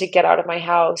here than to get out of my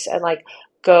house and like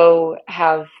go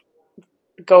have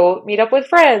go meet up with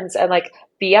friends and like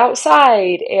be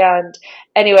outside. And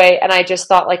anyway, and I just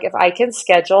thought like if I can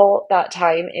schedule that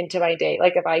time into my day,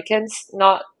 like if I can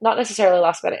not necessarily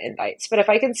last minute invites, but if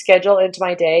I can schedule into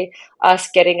my day us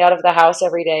getting out of the house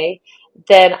every day,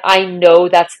 then I know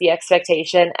that's the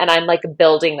expectation, and I'm like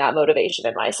building that motivation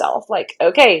in myself. Like,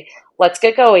 okay, let's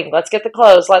get going, let's get the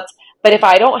clothes, let's but if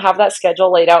I don't have that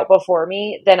schedule laid out before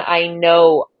me, then I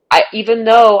know even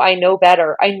though I know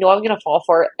better, I know I'm going to fall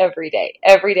for it every day.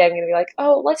 Every day I'm going to be like,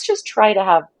 oh, let's just try to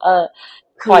have a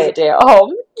Cozy. quiet day at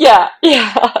home. Yeah,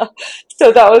 yeah.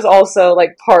 So that was also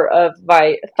like part of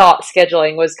my thought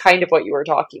scheduling was kind of what you were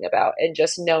talking about. And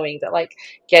just knowing that like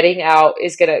getting out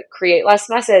is going to create less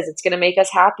messes. It's going to make us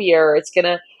happier. It's going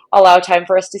to allow time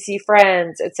for us to see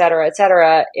friends, et cetera, et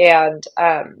cetera. And,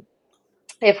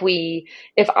 if we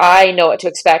if I know what to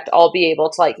expect, I'll be able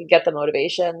to like get the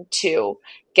motivation to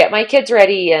get my kids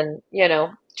ready and,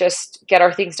 just get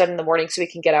our things done in the morning so we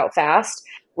can get out fast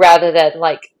rather than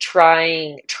like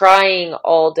trying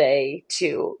all day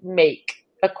to make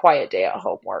a quiet day at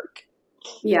home work.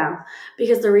 Yeah.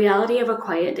 Because the reality of a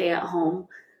quiet day at home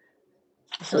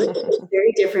is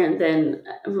very different than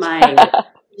my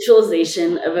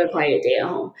visualization of a quiet day at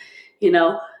home. You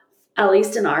know, at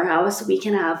least in our house, we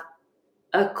can have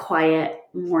a quiet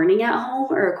morning at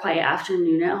home or a quiet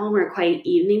afternoon at home or a quiet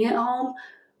evening at home.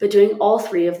 But doing all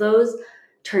three of those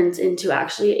turns into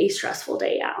actually a stressful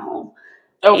day at home.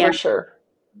 Oh, for And sure.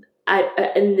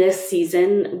 in this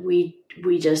season, we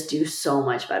just do so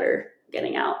much better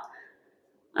getting out.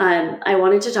 I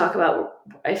wanted to talk about,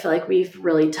 I feel like we've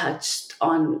really touched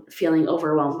on feeling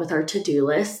overwhelmed with our to-do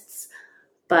lists,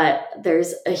 but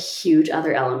there's a huge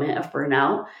other element of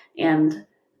burnout, and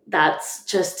that's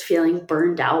just feeling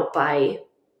burned out by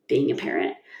being a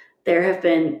parent. There have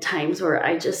been times where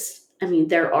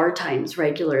there are times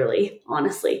regularly,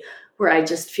 honestly, where I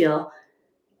just feel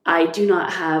I do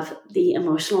not have the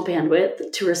emotional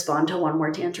bandwidth to respond to one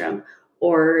more tantrum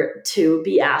or to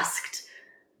be asked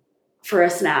for a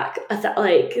snack,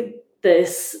 like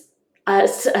this, a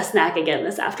snack again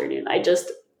this afternoon. I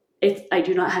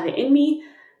do not have it in me.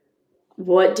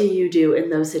 What do you do in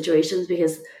those situations?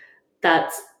 Because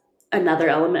that's another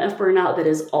element of burnout that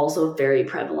is also very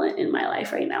prevalent in my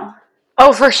life right now.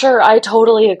 Oh, for sure. I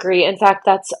totally agree. In fact,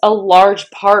 that's a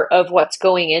large part of what's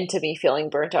going into me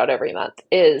feeling burnt out every month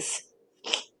is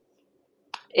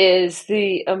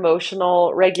the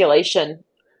emotional regulation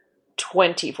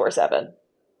 24/7.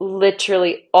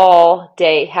 Literally all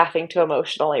day having to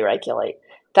emotionally regulate.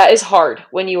 That is hard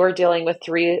when you are dealing with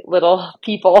three little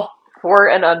people, four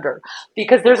and under,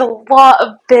 because there's a lot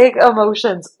of big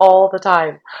emotions all the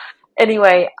time.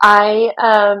 Anyway, I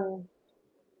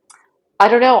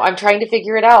don't know. I'm trying to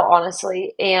figure it out,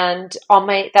 honestly. And on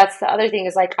my, that's the other thing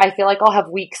is like, I feel like I'll have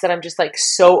weeks that I'm just like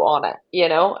so on it, you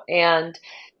know? And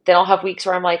then I'll have weeks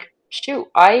where I'm like, shoot,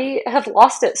 I have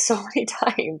lost it so many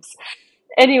times.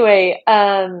 Anyway,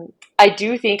 I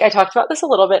do think I talked about this a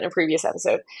little bit in a previous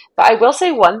episode, but I will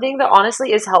say one thing that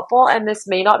honestly is helpful, and this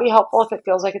may not be helpful if it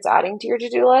feels like it's adding to your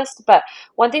to-do list, but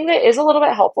one thing that is a little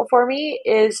bit helpful for me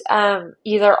is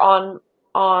either on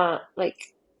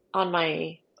like on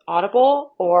my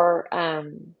Audible or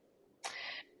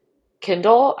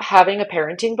Kindle having a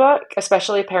parenting book,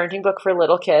 especially a parenting book for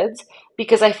little kids,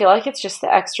 because I feel like it's just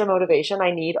the extra motivation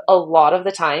I need a lot of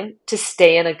the time to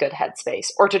stay in a good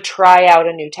headspace or to try out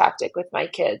a new tactic with my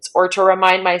kids or to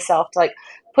remind myself to like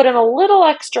put in a little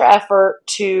extra effort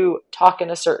to talk in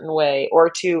a certain way or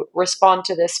to respond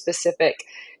to this specific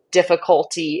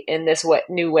difficulty in this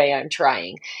new way I'm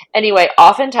trying. Anyway,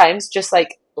 oftentimes just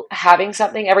like having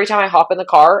something every time I hop in the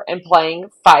car and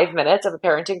playing 5 minutes of a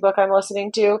parenting book I'm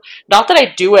listening to, not that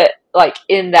I do it like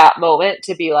in that moment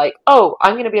to be like, oh,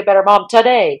 I'm going to be a better mom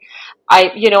today. I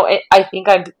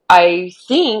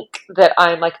think that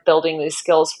I'm like building these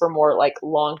skills for more like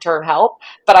long-term help.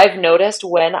 But I've noticed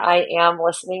when I am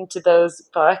listening to those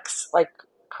books, like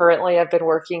currently I've been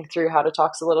working through How to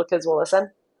Talk So Little Kids Will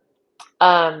Listen.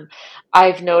 Um,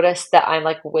 I've noticed that I'm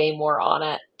like way more on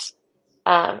it,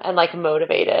 and like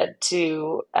motivated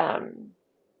to,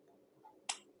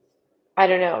 I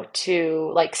don't know,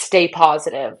 to like stay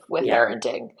positive with Yeah,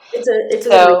 parenting. it's a good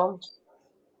reason. So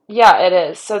yeah, it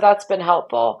is. So that's been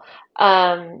helpful.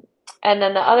 Um, and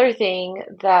then the other thing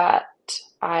that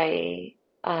I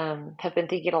have been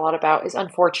thinking a lot about is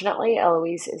unfortunately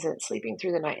Eloise isn't sleeping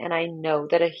through the night. And I know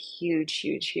that a huge,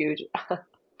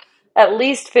 at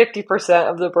least 50%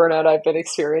 of the burnout I've been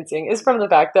experiencing is from the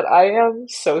fact that I am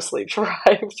so sleep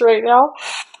deprived right now.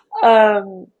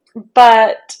 Um,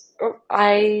 but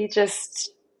I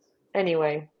just,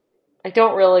 anyway, I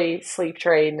don't really sleep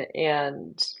train.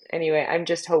 And anyway, I'm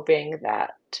just hoping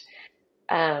that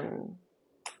um,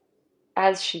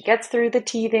 as she gets through the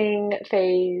teething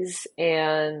phase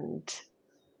and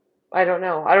I don't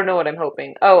know what I'm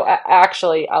hoping. Oh,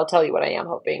 actually, I'll tell you what I am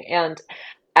hoping. And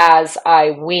as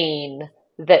I wean,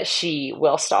 that she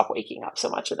will stop waking up so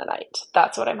much in the night.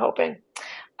 That's what I'm hoping.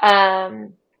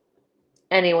 Um,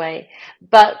 Anyway,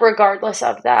 but regardless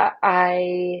of that,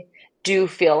 I do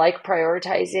feel like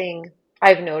prioritizing.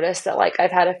 I've noticed that like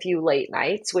I've had a few late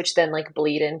nights, which then like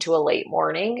bleed into a late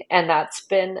morning. And that's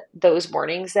been those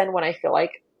mornings then when I feel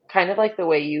like kind of like the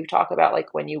way you talk about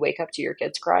like when you wake up to your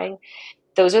kids crying,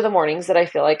 those are the mornings that I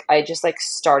feel like I just like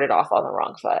started off on the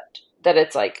wrong foot. That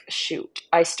it's like, shoot,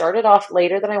 I started off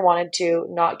later than I wanted to,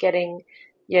 not getting,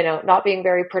 not being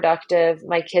very productive.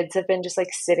 My kids have been just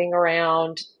like sitting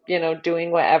around,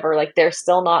 doing whatever. Like they're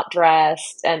still not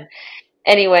dressed. And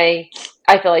anyway,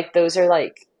 I feel like those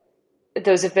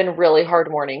have been really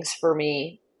hard mornings for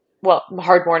me. Well,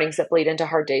 hard mornings that bleed into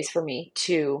hard days for me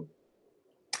to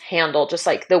handle just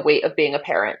like the weight of being a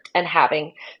parent and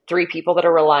having three people that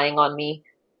are relying on me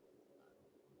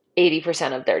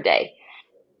 80% of their day.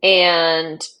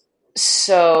 And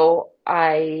so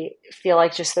I feel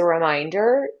like just the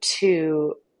reminder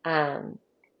to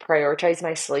prioritize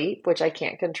my sleep, which I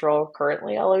can't control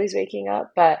currently, always waking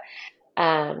up. But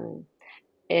um,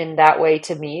 in that way,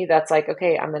 to me, that's like,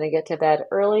 okay, I'm going to get to bed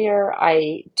earlier.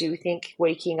 I do think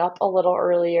waking up a little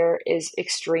earlier is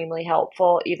extremely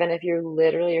helpful, even if you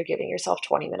literally are giving yourself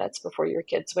 20 minutes before your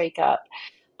kids wake up.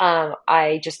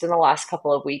 I just in the last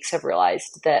couple of weeks have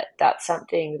realized that that's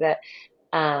something that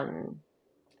um,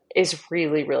 is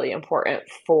really, really important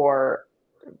for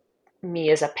me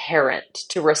as a parent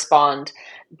to respond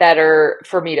better,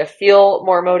 for me to feel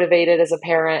more motivated as a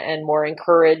parent and more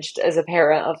encouraged as a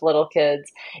parent of little kids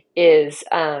is,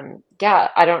 yeah,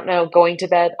 I don't know,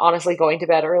 honestly, going to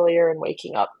bed earlier and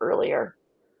waking up earlier.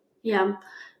 Yeah.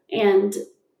 And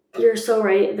you're so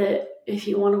right that if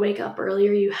you want to wake up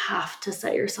earlier, you have to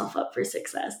set yourself up for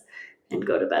success and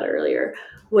go to bed earlier,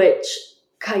 which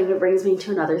kind of brings me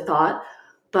to another thought.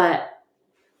 But,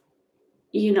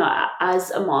 as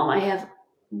a mom, I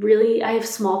have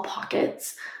small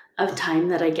pockets of time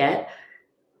that I get.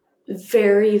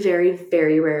 Very, very,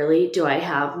 very rarely do I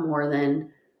have more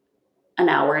than an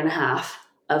hour and a half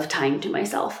of time to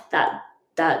myself. That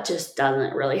just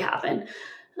doesn't really happen.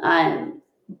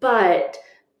 But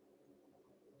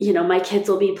my kids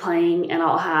will be playing and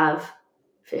I'll have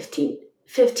 15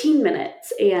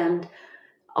 minutes, and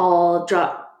I'll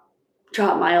drop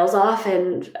Miles off,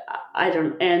 and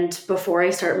before I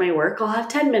start my work, I'll have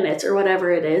 10 minutes or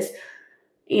whatever it is.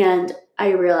 And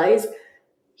I realize,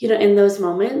 in those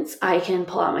moments, I can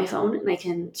pull out my phone and I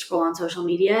can scroll on social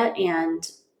media, and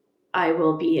I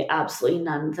will be absolutely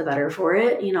none the better for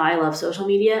it. I love social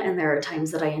media and there are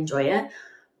times that I enjoy it,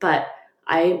 but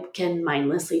I can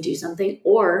mindlessly do something,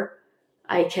 or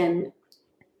I can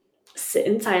sit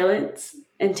in silence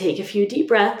and take a few deep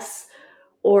breaths,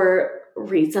 or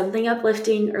read something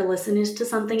uplifting, or listen to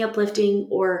something uplifting,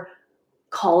 or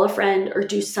call a friend, or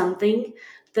do something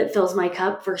that fills my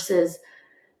cup. Versus,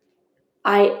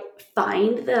 I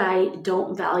find that I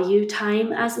don't value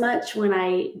time as much when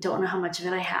I don't know how much of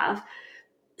it I have.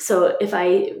 So if I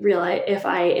am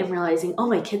realizing, oh,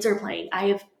 my kids are playing, I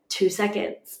have 2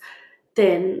 seconds,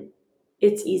 then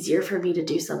it's easier for me to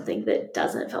do something that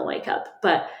doesn't fill my cup.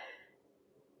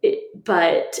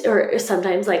 Or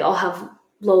sometimes, like, I'll have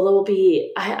Lola will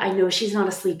be, I know she's not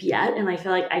asleep yet, and I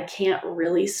feel like I can't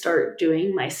really start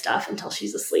doing my stuff until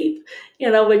she's asleep,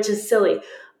 which is silly.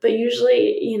 But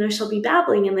usually, she'll be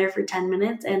babbling in there for 10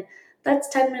 minutes, and that's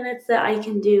 10 minutes that I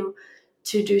can do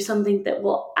to do something that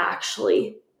will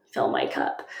actually fill my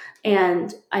cup.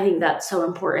 And I think that's so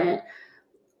important.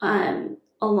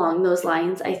 Along those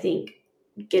lines, I think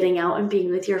getting out and being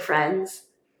with your friends,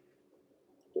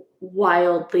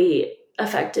 wildly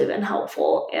effective and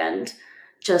helpful and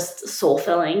just soul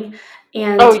filling.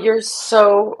 Oh, And you're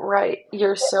so right.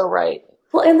 You're so right.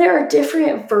 well, and there are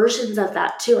different versions of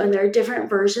that too. And there are different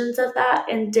versions of that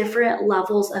and different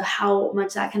levels of how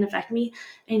much that can affect me.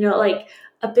 And, like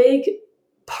a big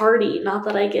party, not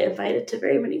that I get invited to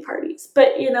very many parties,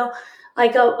 but,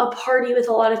 like a party with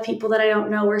a lot of people that I don't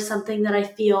know, or something that I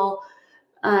feel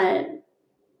um,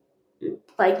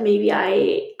 like maybe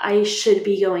I should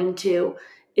be going to,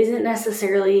 isn't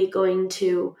necessarily going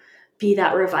to be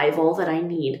that revival that I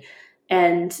need.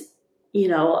 And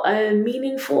a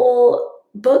meaningful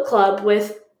book club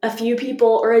with a few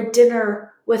people, or a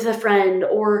dinner with a friend,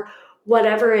 or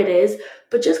whatever it is,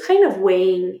 but just kind of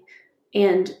weighing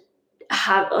and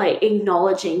have, like,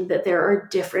 acknowledging that there are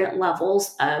different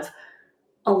levels of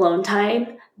alone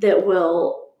time that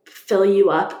will fill you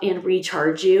up and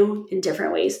recharge you in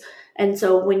different ways. And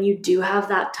so when you do have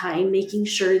that time, making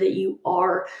sure that you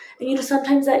are, and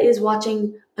sometimes that is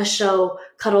watching a show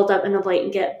cuddled up in a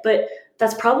blanket, but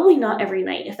that's probably not every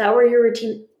night. If that were your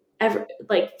routine,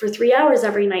 like for 3 hours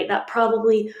every night, that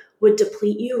probably would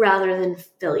deplete you rather than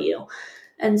fill you.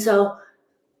 And so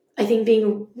I think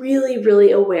being really,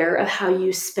 really aware of how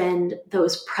you spend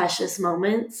those precious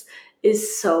moments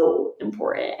is so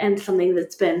important, and something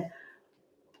that's been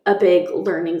a big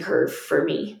learning curve for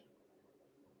me.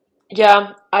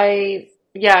 Yeah, I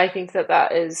think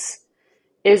that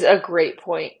is a great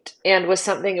point, and was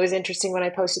something. It was interesting when I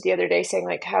posted the other day saying,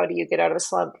 like, how do you get out of a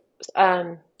slump?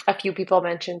 A few people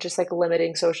mentioned just like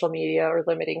limiting social media or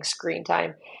limiting screen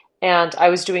time, and I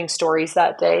was doing stories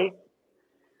that day,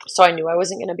 so I knew I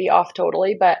wasn't going to be off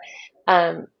totally, but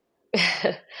um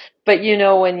but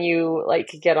when you like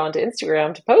get onto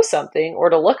Instagram to post something or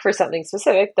to look for something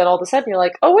specific, then all of a sudden you're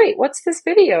like, oh wait, what's this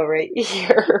video right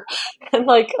here? And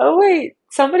like, oh wait,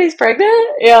 somebody's pregnant?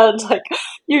 And like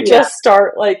you Yeah. just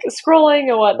start like scrolling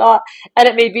and whatnot. And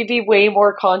it made me be way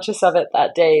more conscious of it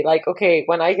that day. Like, okay,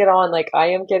 when I get on, like I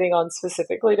am getting on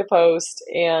specifically to post,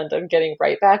 and I'm getting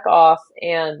right back off.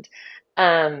 And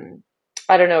um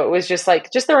I don't know, it was just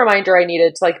the reminder I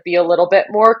needed to like be a little bit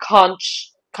more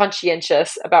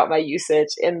conscientious about my usage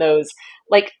in those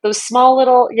small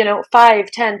little,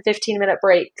 5, 10, 15 minute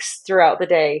breaks throughout the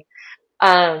day.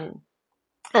 Um,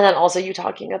 and then also you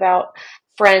talking about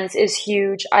friends is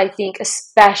huge. I think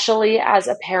especially as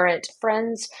a parent,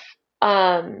 friends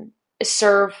um,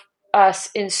 serve us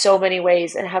in so many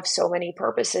ways and have so many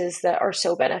purposes that are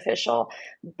so beneficial.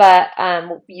 But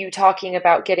you talking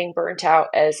about getting burnt out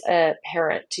as a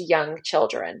parent to young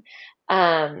children,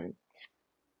 um,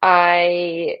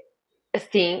 I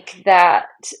think that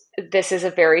this is a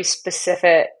very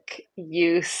specific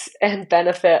use and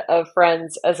benefit of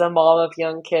friends as a mom of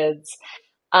young kids,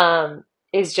 um,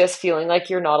 is just feeling like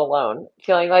you're not alone,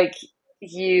 feeling like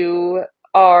you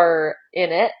are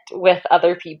in it with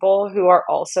other people who are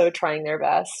also trying their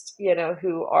best,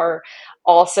 who are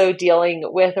also dealing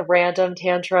with random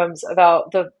tantrums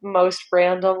about the most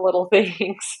random little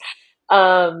things,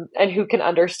 and who can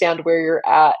understand where you're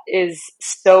at is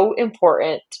so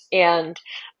important. And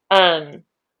um,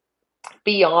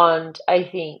 beyond, I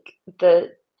think,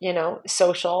 the,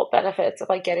 social benefits of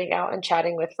like getting out and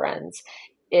chatting with friends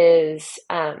is,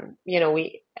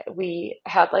 we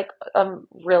had like a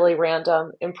really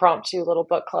random impromptu little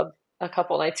book club a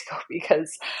couple nights ago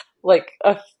because like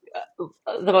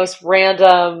the most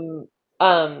random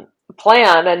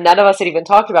plan, and none of us had even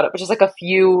talked about it, but just like a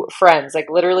few friends, like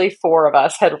literally four of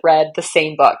us had read the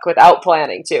same book without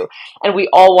planning to, and we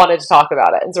all wanted to talk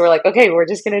about it. And so we're like, okay, we're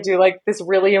just gonna do like this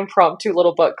really impromptu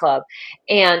little book club.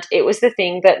 And it was the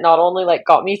thing that not only like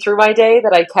got me through my day,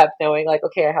 that I kept knowing like,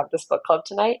 okay, I have this book club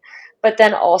tonight, but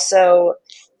then also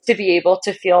to be able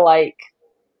to feel like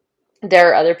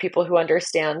there are other people who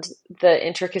understand the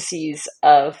intricacies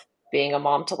of being a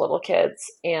mom to little kids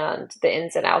and the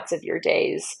ins and outs of your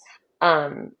days.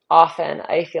 Often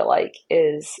I feel like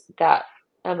is that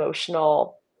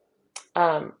emotional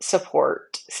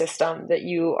support system that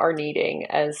you are needing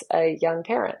as a young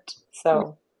parent.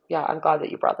 So yeah, I'm glad that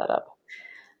you brought that up.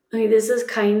 Okay, this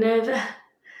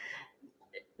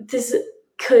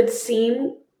could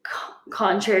seem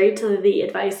contrary to the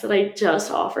advice that I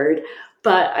just offered,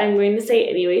 but I'm going to say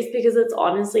it anyways because it's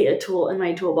honestly a tool in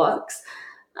my toolbox.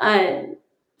 Um,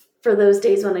 for those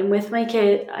days when I'm with my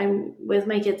kids, I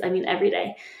mean, every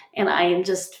day, and I am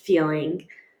just feeling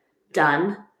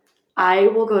done. I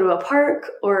will go to a park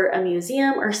or a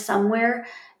museum or somewhere,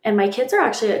 and my kids are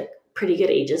actually at pretty good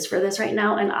ages for this right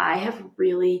now, and I've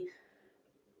really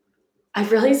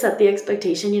set the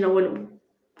expectation,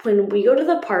 when we go to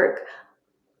the park,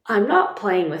 I'm not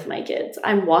playing with my kids.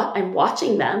 I'm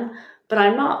watching them, but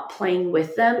I'm not playing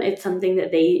with them. It's something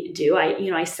that they do.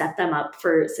 I set them up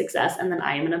for success, and then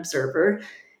I am an observer.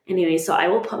 Anyway, so I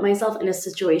will put myself in a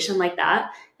situation like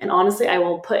that, and honestly, I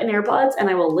will put in AirPods and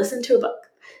I will listen to a book.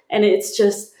 And it's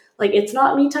just like it's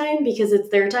not me time because it's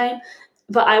their time,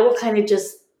 but I will kind of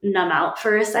just numb out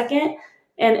for a second,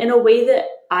 and in a way that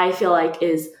I feel like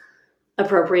is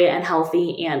appropriate and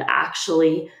healthy and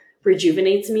actually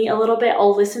rejuvenates me a little bit.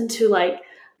 I'll listen to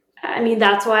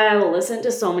that's why I will listen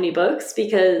to so many books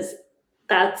because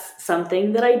that's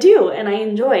something that I do and I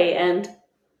enjoy. And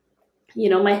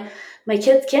my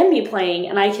kids can be playing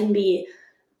and I can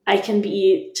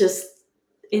be just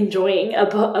enjoying a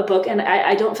book, and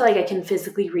I don't feel like I can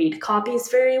physically read copies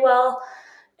very well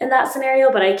in that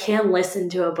scenario, but I can listen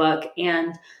to a book.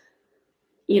 And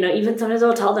even sometimes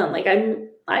I'll tell them like I'm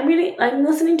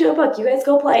listening to a book, you guys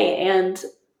go play. And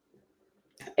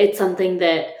it's something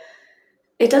that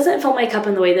it doesn't fill my cup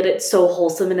in the way that it's so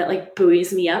wholesome and it like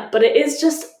buoys me up, but it is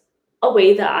just a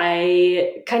way that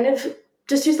I kind of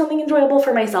just do something enjoyable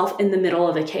for myself in the middle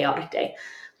of a chaotic day.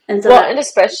 And so Well, that, and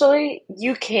especially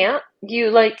you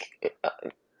like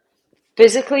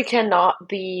physically cannot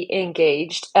be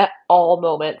engaged at all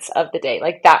moments of the day.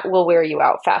 Like that will wear you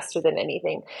out faster than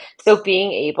anything. So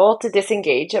being able to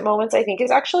disengage at moments, I think,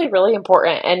 is actually really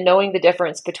important. And knowing the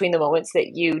difference between the moments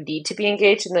that you need to be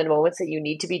engaged and the moments that you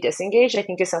need to be disengaged, I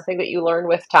think is something that you learn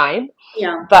with time.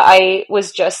 yeah, But I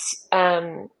was just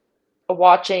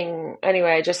watching,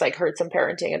 anyway, I just like heard some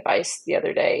parenting advice the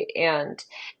other day, and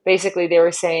basically they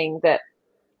were saying that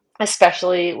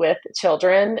especially with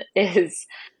children is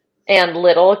and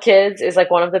little kids is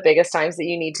like one of the biggest times that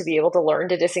you need to be able to learn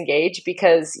to disengage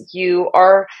because you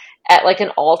are at like an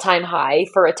all-time high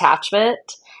for attachment,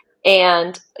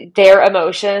 and their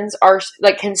emotions are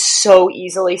like can so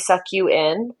easily suck you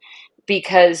in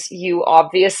because you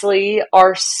obviously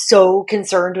are so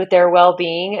concerned with their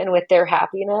well-being and with their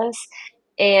happiness.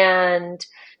 And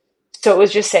so it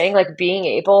was just saying like being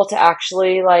able to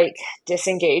actually like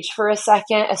disengage for a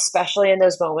second, especially in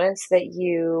those moments that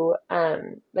you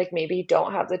like maybe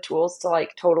don't have the tools to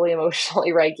like totally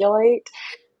emotionally regulate,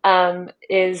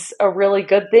 is a really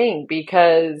good thing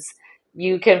because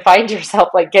you can find yourself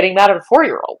like getting mad at a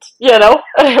 4-year old, you know?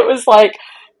 It was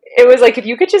like if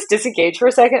you could just disengage for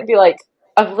a second and be like,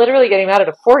 I'm literally getting mad at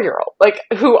a 4-year old, like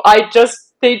who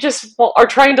they just are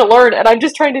trying to learn, and I'm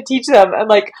just trying to teach them. And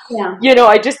like, yeah,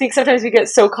 I just think sometimes we get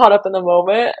so caught up in the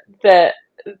moment that,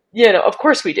 of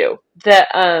course we do, that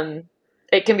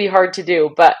it can be hard to do.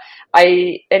 But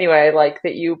anyway, I like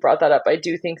that you brought that up. I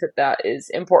do think that that is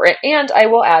important. And I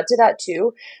will add to that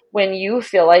too, when you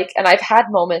feel like, and I've had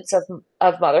moments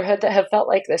of motherhood that have felt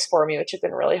like this for me, which have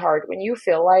been really hard, when you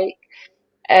feel like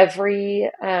every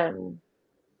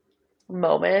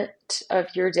moment of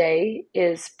your day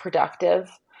is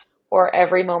productive, or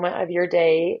every moment of your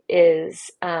day is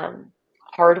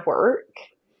hard work,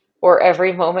 or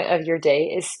every moment of your day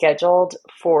is scheduled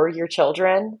for your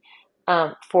children,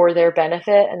 for their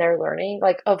benefit and their learning.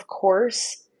 Like, of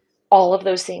course, all of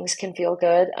those things can feel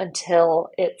good until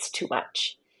it's too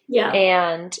much. yeah,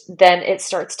 And then it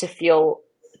starts to feel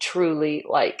truly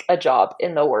like a job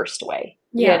in the worst way,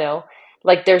 you Yeah. know?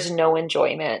 Like there's no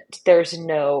enjoyment. There's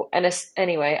no, and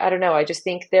anyway, I don't know. I just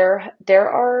think there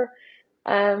are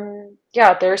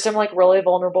yeah, there are some like really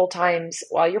vulnerable times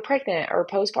while you're pregnant or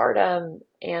postpartum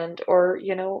and or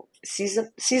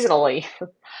seasonally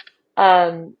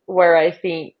where I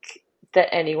think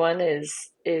that anyone is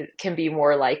can be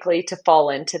more likely to fall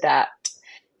into that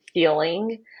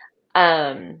feeling.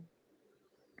 Um,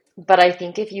 but I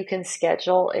think if you can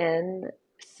schedule in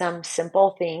some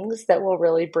simple things that will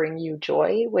really bring you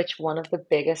joy, which one of the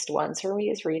biggest ones for me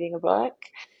is reading a book,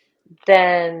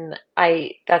 then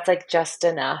I that's like just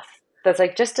enough. That's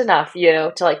like just enough,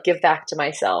 to like give back to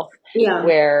myself Yeah.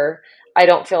 where I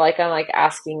don't feel like I'm like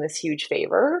asking this huge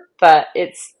favor, but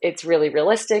it's really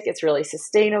realistic, it's really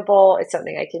sustainable, it's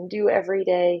something I can do every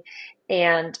day.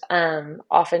 And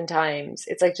oftentimes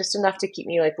it's like just enough to keep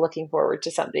me like looking forward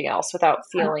to something else without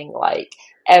feeling like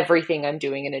everything I'm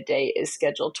doing in a day is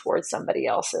scheduled towards somebody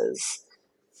else's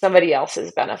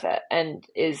benefit and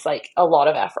is like a lot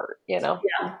of effort. Yeah.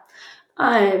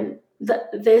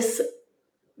 This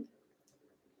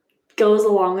goes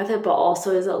along with it, but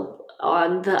also is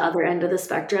on the other end of the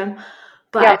spectrum.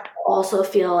 But I Yeah. also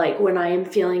feel like when I am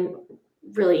feeling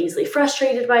really easily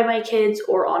frustrated by my kids,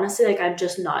 or honestly, like I'm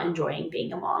just not enjoying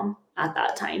being a mom at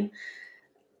that time,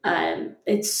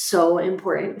 it's so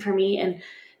important for me. And,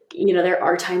 there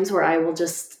are times where I will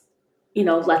just,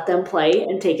 let them play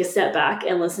and take a step back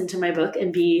and listen to my book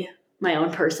and be my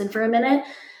own person for a minute.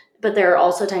 But there are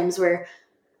also times where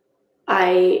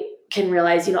I can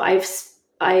realize,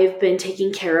 I've been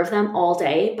taking care of them all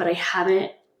day, but I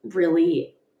haven't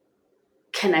really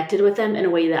connected with them in a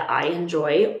way that I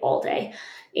enjoy all day.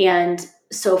 And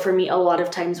so for me, a lot of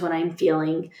times when I'm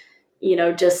feeling,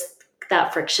 just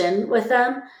that friction with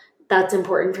them, that's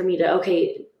important for me to,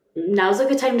 okay, now's a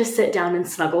good time to sit down and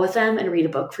snuggle with them and read a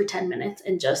book for 10 minutes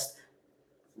and just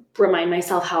remind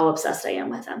myself how obsessed I am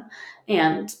with them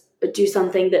and do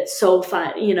something that's so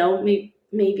fun,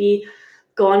 maybe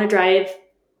go on a drive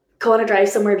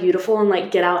somewhere beautiful and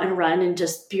like get out and run and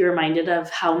just be reminded of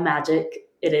how magic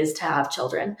it is to have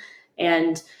children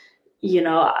and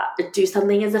do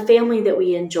something as a family that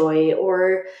we enjoy.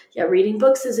 Or yeah, reading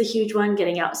books is a huge one.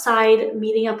 Getting outside,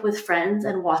 meeting up with friends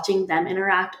and watching them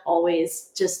interact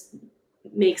always just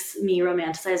makes me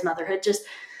romanticize motherhood. Just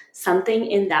something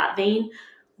in that vein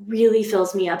really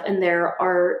fills me up. And there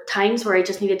are times where I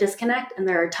just need to disconnect, and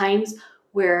there are times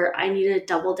where I need to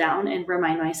double down and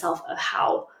remind myself of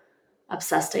how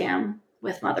obsessed I am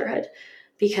with motherhood,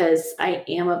 because I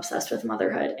am obsessed with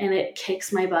motherhood and it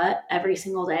kicks my butt every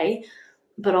single day.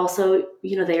 But also,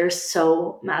 they are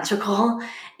so magical.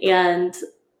 And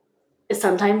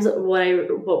sometimes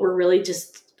what we're really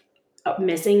just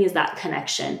missing is that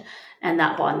connection and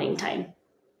that bonding time.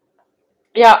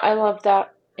 Yeah, I love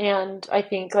that. And I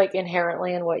think like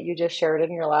inherently in what you just shared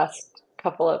in your last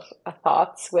couple of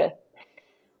thoughts with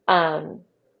um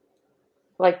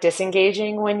like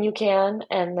disengaging when you can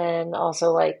and then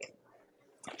also like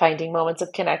finding moments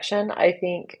of connection, I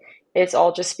think it's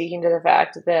all just speaking to the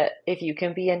fact that if you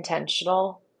can be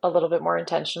intentional, a little bit more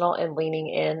intentional in leaning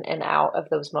in and out of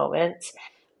those moments,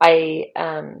 I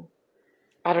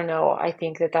I don't know. I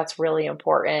think that that's really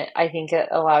important. I think it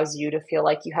allows you to feel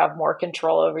like you have more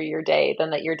control over your day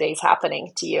than that your day's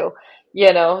happening to you.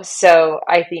 So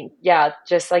I think, yeah,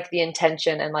 just like the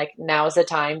intention and like now's the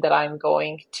time that I'm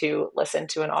going to listen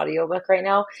to an audiobook right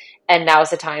now, and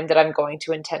now's the time that I'm going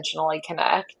to intentionally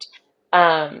connect,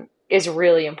 is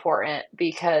really important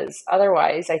because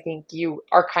otherwise I think you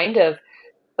are kind of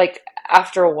like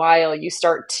after a while you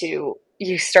start to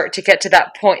get to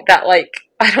that point that like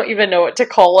I don't even know what to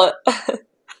call it.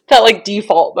 That like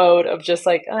default mode of just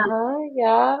like, uh-huh,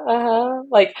 yeah, uh-huh.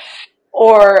 Like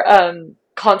or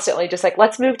constantly just like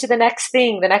let's move to the next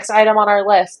thing, the next item on our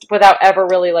list without ever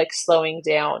really like slowing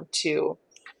down to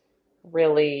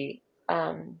really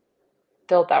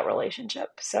build that relationship.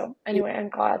 So anyway, I'm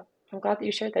glad that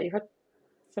you shared that. You had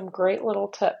some great little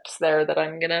tips there that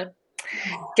I'm gonna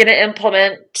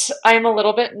implement. I'm a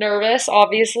little bit nervous,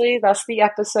 obviously. That's the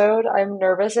episode. I'm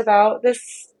nervous about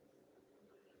this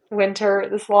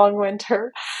long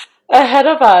winter ahead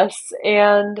of us.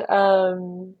 And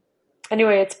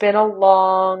anyway, it's been a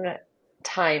long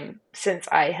time since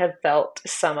I have felt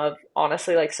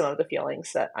honestly, like some of the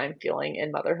feelings that I'm feeling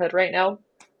in motherhood right now.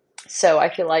 So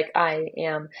I feel like I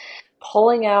am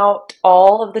pulling out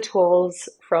all of the tools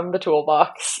from the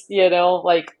toolbox.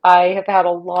 Like I have had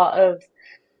a lot of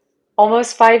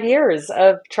almost 5 years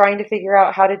of trying to figure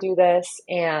out how to do this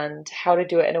and how to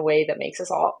do it in a way that makes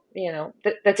us all,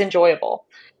 that's enjoyable.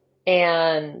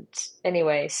 And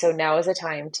anyway, so now is a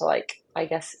time to like, I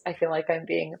guess I feel like I'm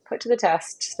being put to the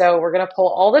test. So we're gonna pull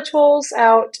all the tools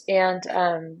out and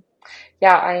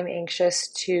yeah, I'm anxious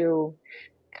to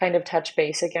kind of touch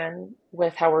base again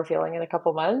with how we're feeling in a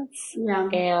couple months. Yeah.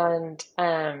 And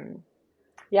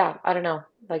yeah, I don't know,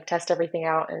 like test everything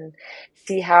out and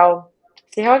see how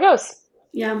see how it goes.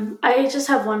 Yeah. I just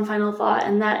have one final thought,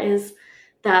 and that is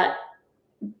that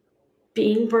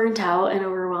being burnt out and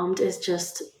overwhelmed is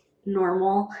just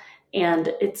normal,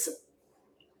 and it's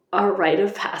a rite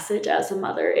of passage as a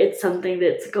mother. It's something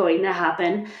that's going to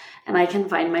happen, and I can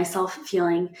find myself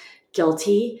feeling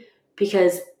guilty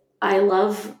because I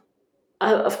love,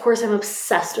 of course, I'm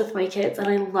obsessed with my kids and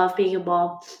I love being a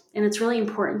mom. And it's really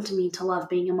important to me to love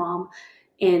being a mom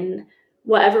in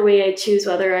whatever way I choose,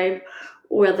 whether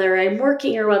I'm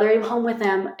working or whether I'm home with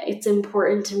them. It's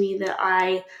important to me that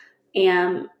I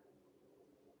am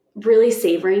really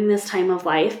savoring this time of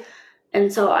life.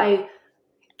 And so I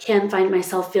can find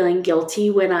myself feeling guilty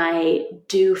when I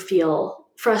do feel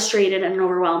frustrated and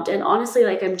overwhelmed. And honestly,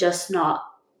 like I'm just not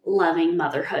loving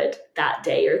motherhood that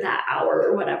day or that hour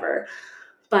or whatever.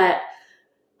 But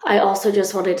I also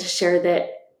just wanted to share that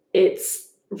it's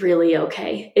really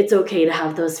okay. It's okay to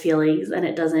have those feelings, and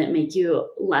it doesn't make you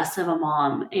less of a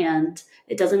mom, and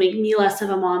it doesn't make me less of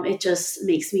a mom. It just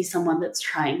makes me someone that's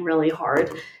trying really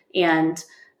hard. And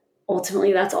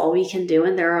ultimately that's all we can do,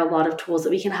 and there are a lot of tools that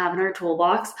we can have in our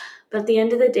toolbox. But at the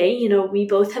end of the day, we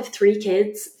both have 3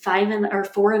 kids, 4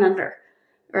 and under,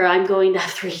 or I'm going to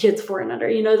have 3 kids 4 and under.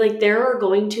 Like there are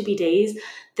going to be days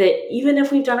that even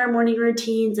if we've done our morning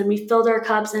routines and we've filled our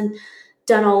cups and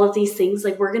done all of these things,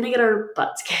 like we're going to get our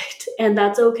butts kicked, and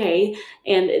that's okay.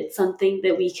 And it's something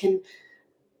that we can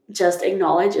just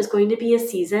acknowledge is going to be a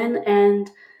season,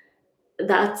 and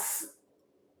that's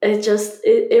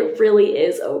it really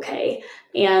is okay.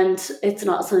 And it's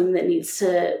not something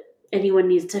that anyone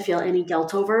needs to feel any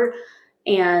guilt over.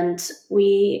 And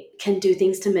we can do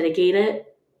things to mitigate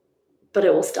it, but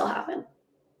it will still happen.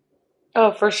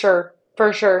 Oh, for sure.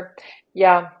 For sure.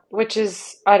 Yeah, which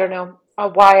is, I don't know,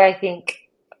 why I think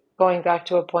going back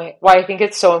to a point, why I think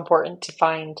it's so important to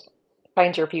find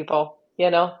your people,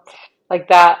 Like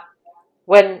that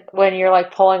when you're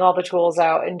like pulling all the tools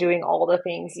out and doing all the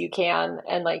things you can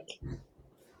and like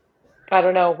I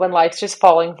don't know, when life's just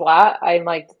falling flat, I'm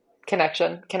like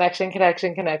connection, connection,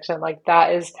 connection, connection. Like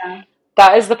Yeah.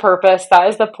 that is the purpose, that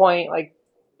is the point. Like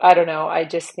I don't know, I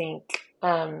just think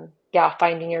yeah,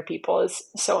 finding your people is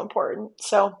so important.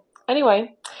 So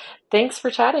anyway, thanks for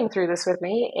chatting through this with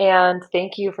me, and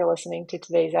thank you for listening to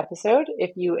today's episode.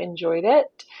 If you enjoyed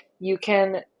it, you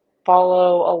can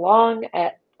follow along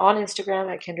on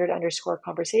Instagram at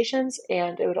kindred_conversations,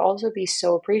 and it would also be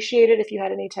so appreciated if you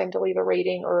had any time to leave a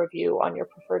rating or review on your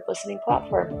preferred listening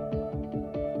platform.